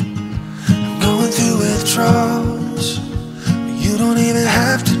I'm going through withdrawals, but you don't even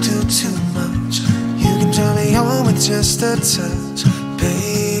have to do too much. You can turn me on with just a touch,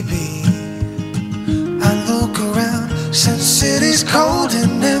 baby. I look around, since the city's cold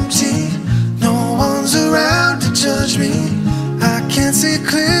and empty, no one's around to judge me. I can't see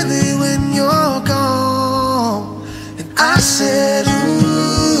clearly when you're gone. And I said,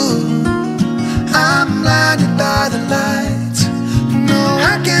 ooh, I'm blinded by the lights. No,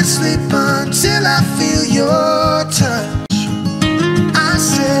 I can't sleep until I feel your touch. I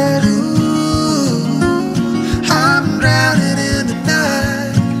said, ooh, I'm drowning in the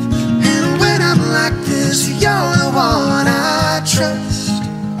night. And when I'm like this, you're the one I trust.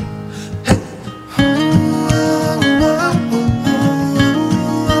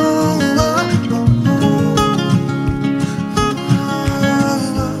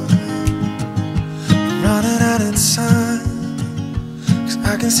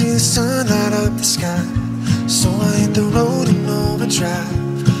 I can see the sun light up the sky, so I hit the road in overdrive,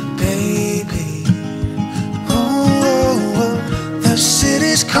 baby. Oh, the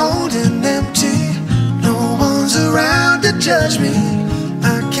city's cold and empty, no one's around to judge me.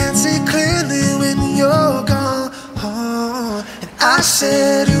 I can't see clearly when you're gone. And I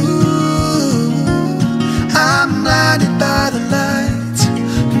said, ooh, I'm blinded by the lights.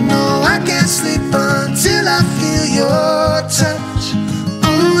 No, I can't sleep until I feel your touch.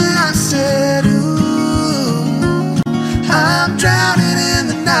 I said, ooh, I'm drowning in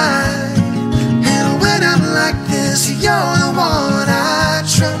the night. And when I'm like this, you're the one I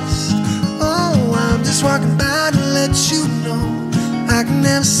trust. Oh, I'm just walking by to let you know I can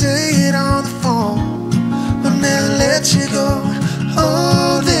never say it on the phone, but never let you go.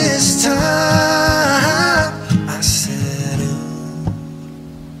 Oh, this time I said, ooh,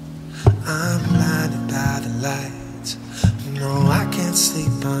 I'm blinded by the lights. No, I can't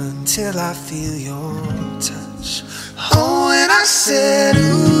sleep until I feel your touch. Oh, and I said,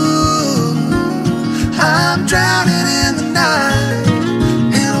 ooh, I'm drowning in the night.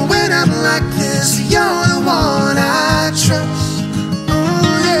 And when I'm like this, you're the one I trust.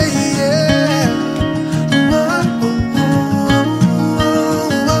 Oh, yeah, yeah. Oh, oh, oh,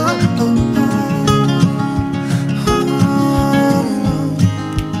 oh, oh, oh,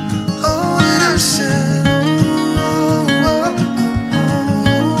 oh, and I said,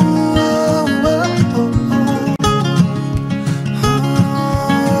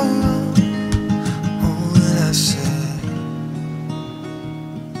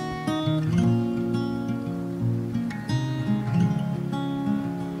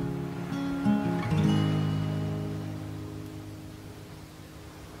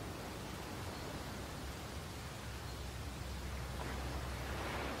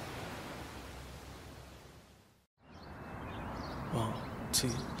 One, two,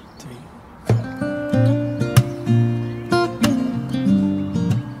 three.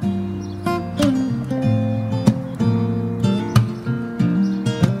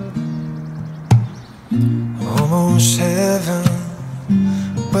 Almost heaven,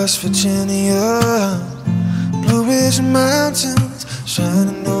 West Virginia, Blue Ridge Mountains,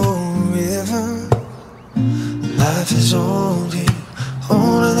 Shenandoah River. Life is old here,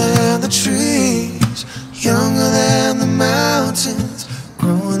 older than the trees, younger than the mountains,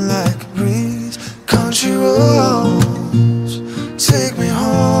 growing like a breeze. Country roads take me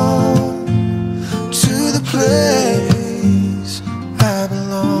home to the place I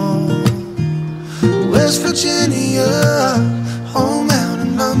belong. West Virginia, oh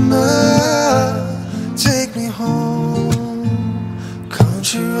mountain mama, take me home.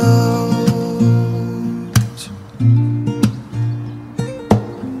 Country roads.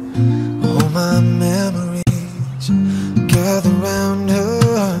 All my memories gather round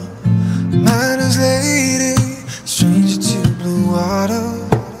her. Miner's lady, stranger to blue water.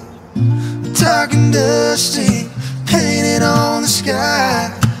 Dark and dusty, painted on the sky.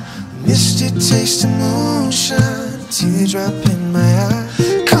 Misty taste of moonshine, teardrop in my eye.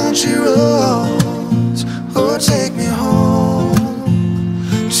 Country roads, oh take me home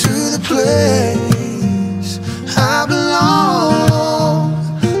to the place I belong.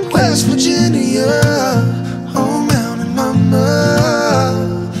 West Virginia, oh mountain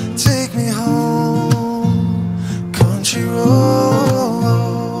mama, take me home. Country roads.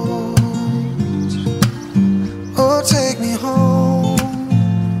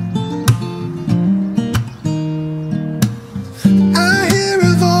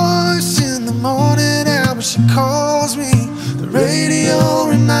 radio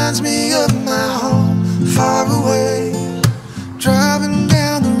reminds me of my home far away. Driving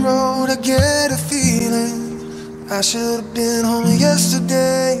down the road, I get a feeling I should have been home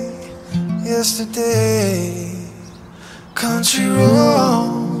yesterday. Country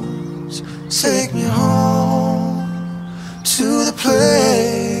roads take me home to the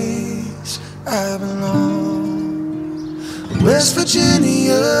place I belong. West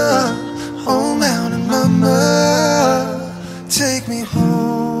Virginia, oh mountain mama, take me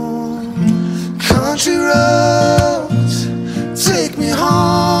home. Country roads take me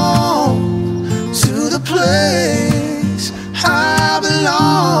home to the place I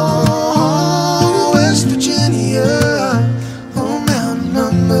belong. West Virginia, oh mountain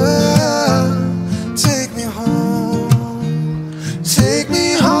mama, take me home, take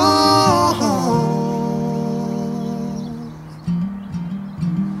me home.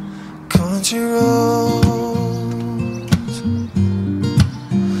 Country roads,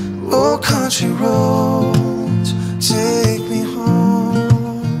 oh country roads, take me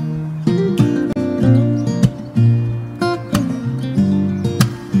home.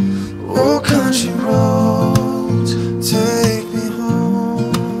 Oh country roads, take me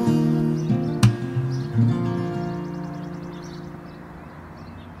home.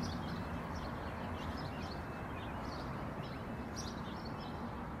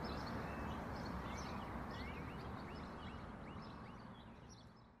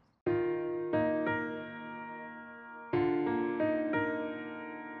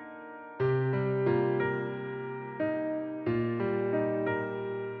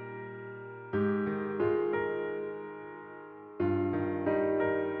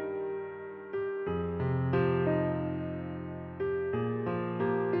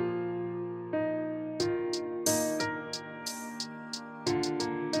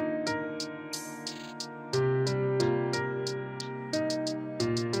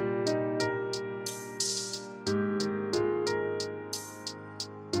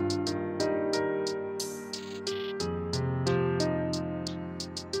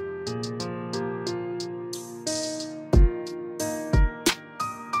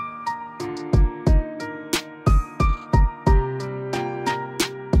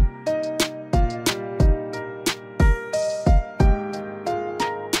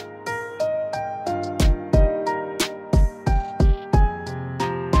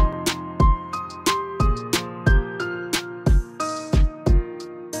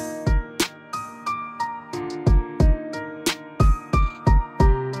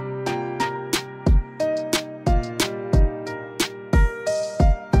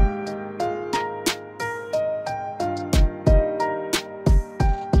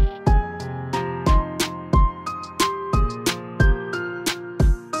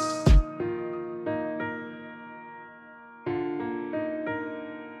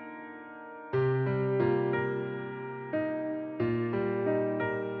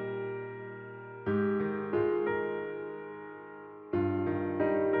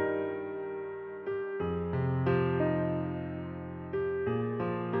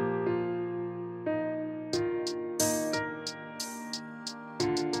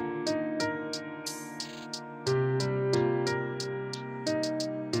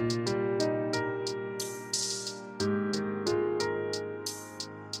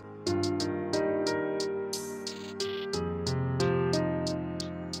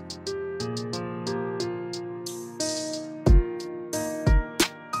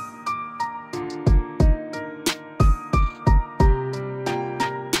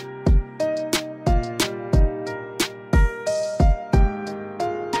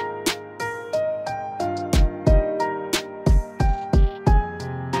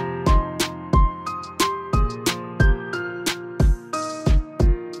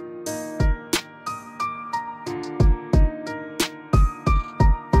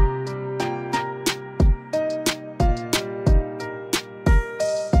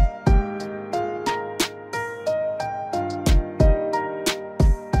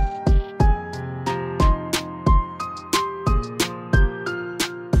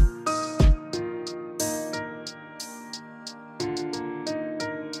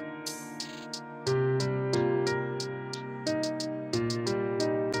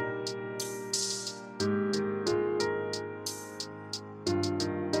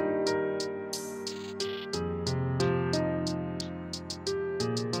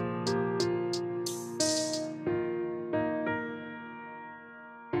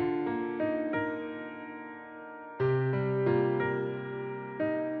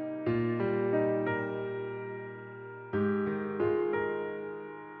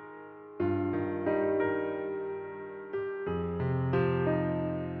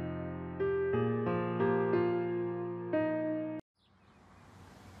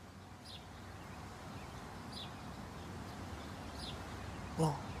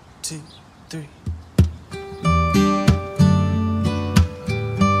 2, 3.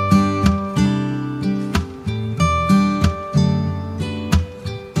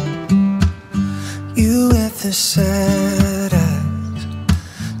 You with the sad eyes,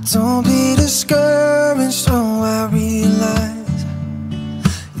 don't be discouraged. Oh, I realize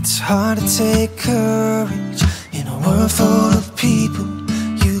it's hard to take courage in a world full of people.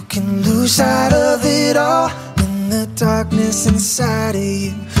 You can lose sight of it all, and the darkness inside of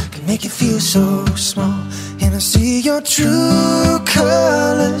you can make you feel so small. And I see your true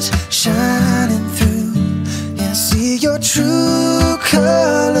colors shining through. Yeah, I see your true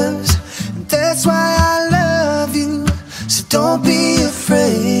colors. That's why I love you. So don't be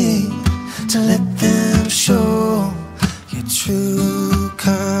afraid to let them show. Your true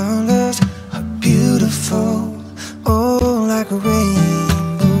colors are beautiful, oh, like a rainbow.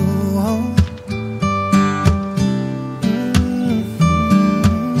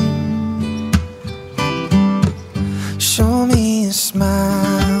 Show me a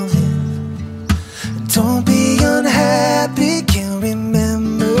smile, don't be unhappy. Can't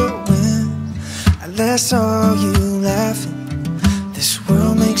remember when I last saw you laughing. This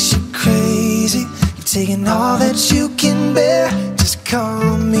world makes you crazy. You're taking all that you can bear. Just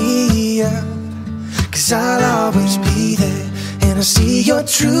call me up, 'cause I'll always be there. And I see your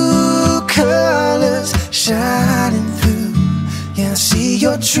true colors shining through. Yeah, I see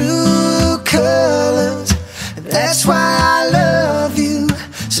your true colors. And that's why I love you.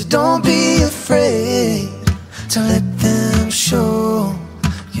 So don't be afraid to let them show.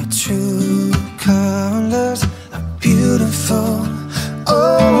 Your true colors are beautiful,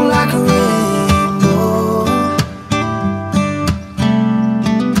 oh, like a rainbow.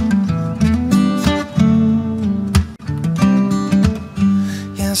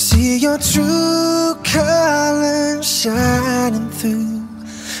 Yeah, I see your true colors shining through.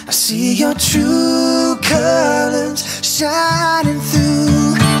 I see your true colors shining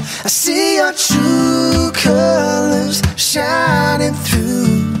through. I see your true colors shining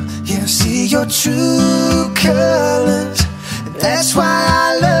through. Yeah, I see your true colors. And that's why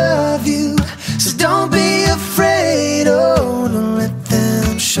I love you. So don't be afraid, oh, don't let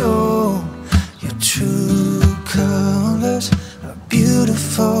them show. Your true colors are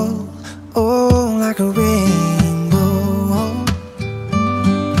beautiful, oh, like a rainbow.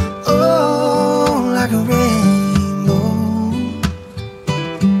 Oh, like a rainbow.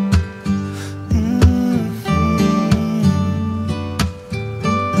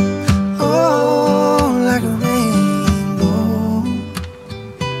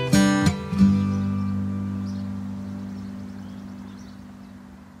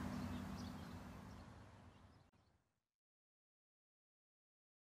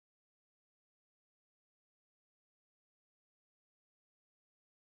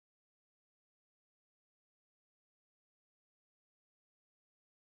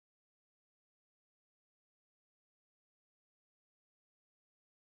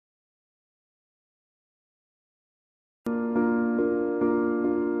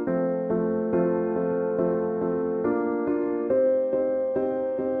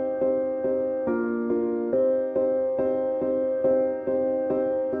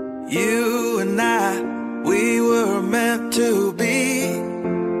 You and I, we were meant to be.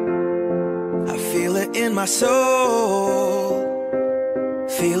 I feel it in my soul,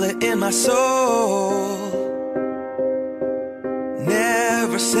 feel it in my soul.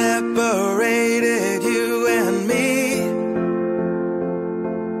 Never separated, you and me.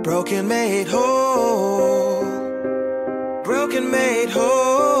 Broken made whole, broken made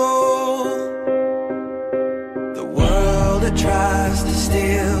whole. The world that tries to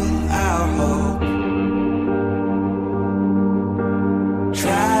steal our hope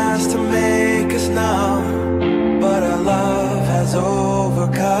tries to make us numb, but our love has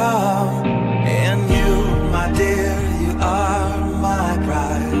overcome. And you, my dear, you are my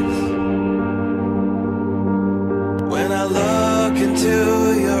prize. When I look into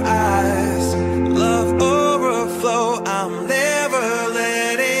your eyes, love overflow, I'm never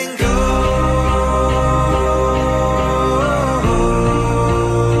letting go.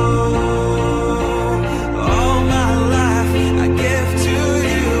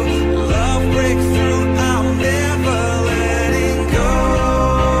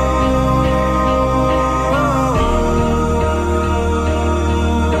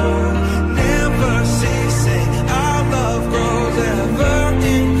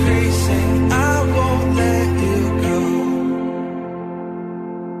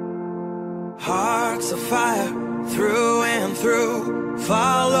 Hearts of fire through and through.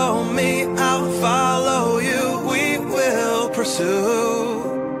 Follow me, I'll follow you. We will pursue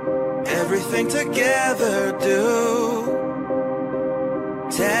thing together do.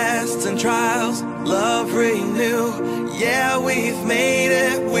 Tests and trials, love renew. Yeah, we've made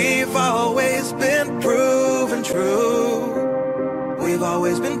it, we've always been proven true. We've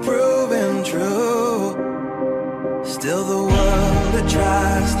always been proven true. Still the world that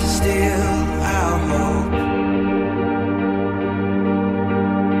tries to steal our hope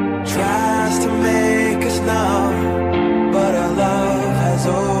tries to make us numb, but our love has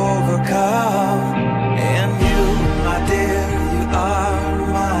overcome. And you, my dear, you are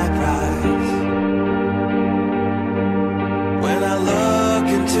my prize. When I look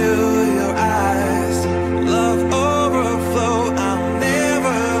into your eyes, love overflow, I'm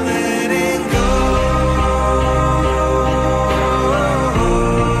never letting go.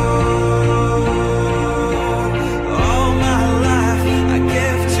 All my life I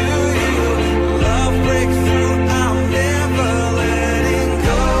give to you. Love breaks through, I'm never letting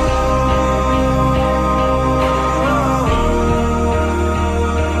go.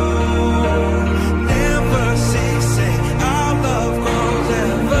 Never ceasing, our love grows,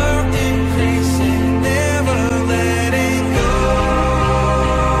 ever increasing, never letting go.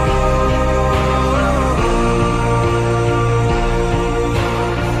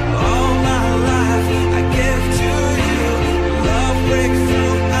 All my life I give to you. Love breaks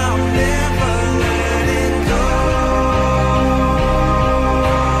through, I'm never letting go.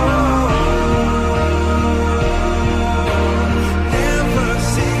 Never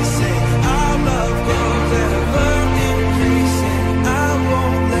ceasing, our love grows, ever increasing, I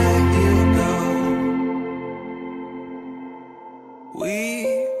won't let you go. We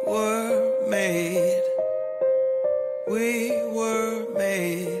were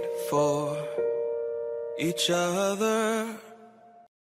made for each other.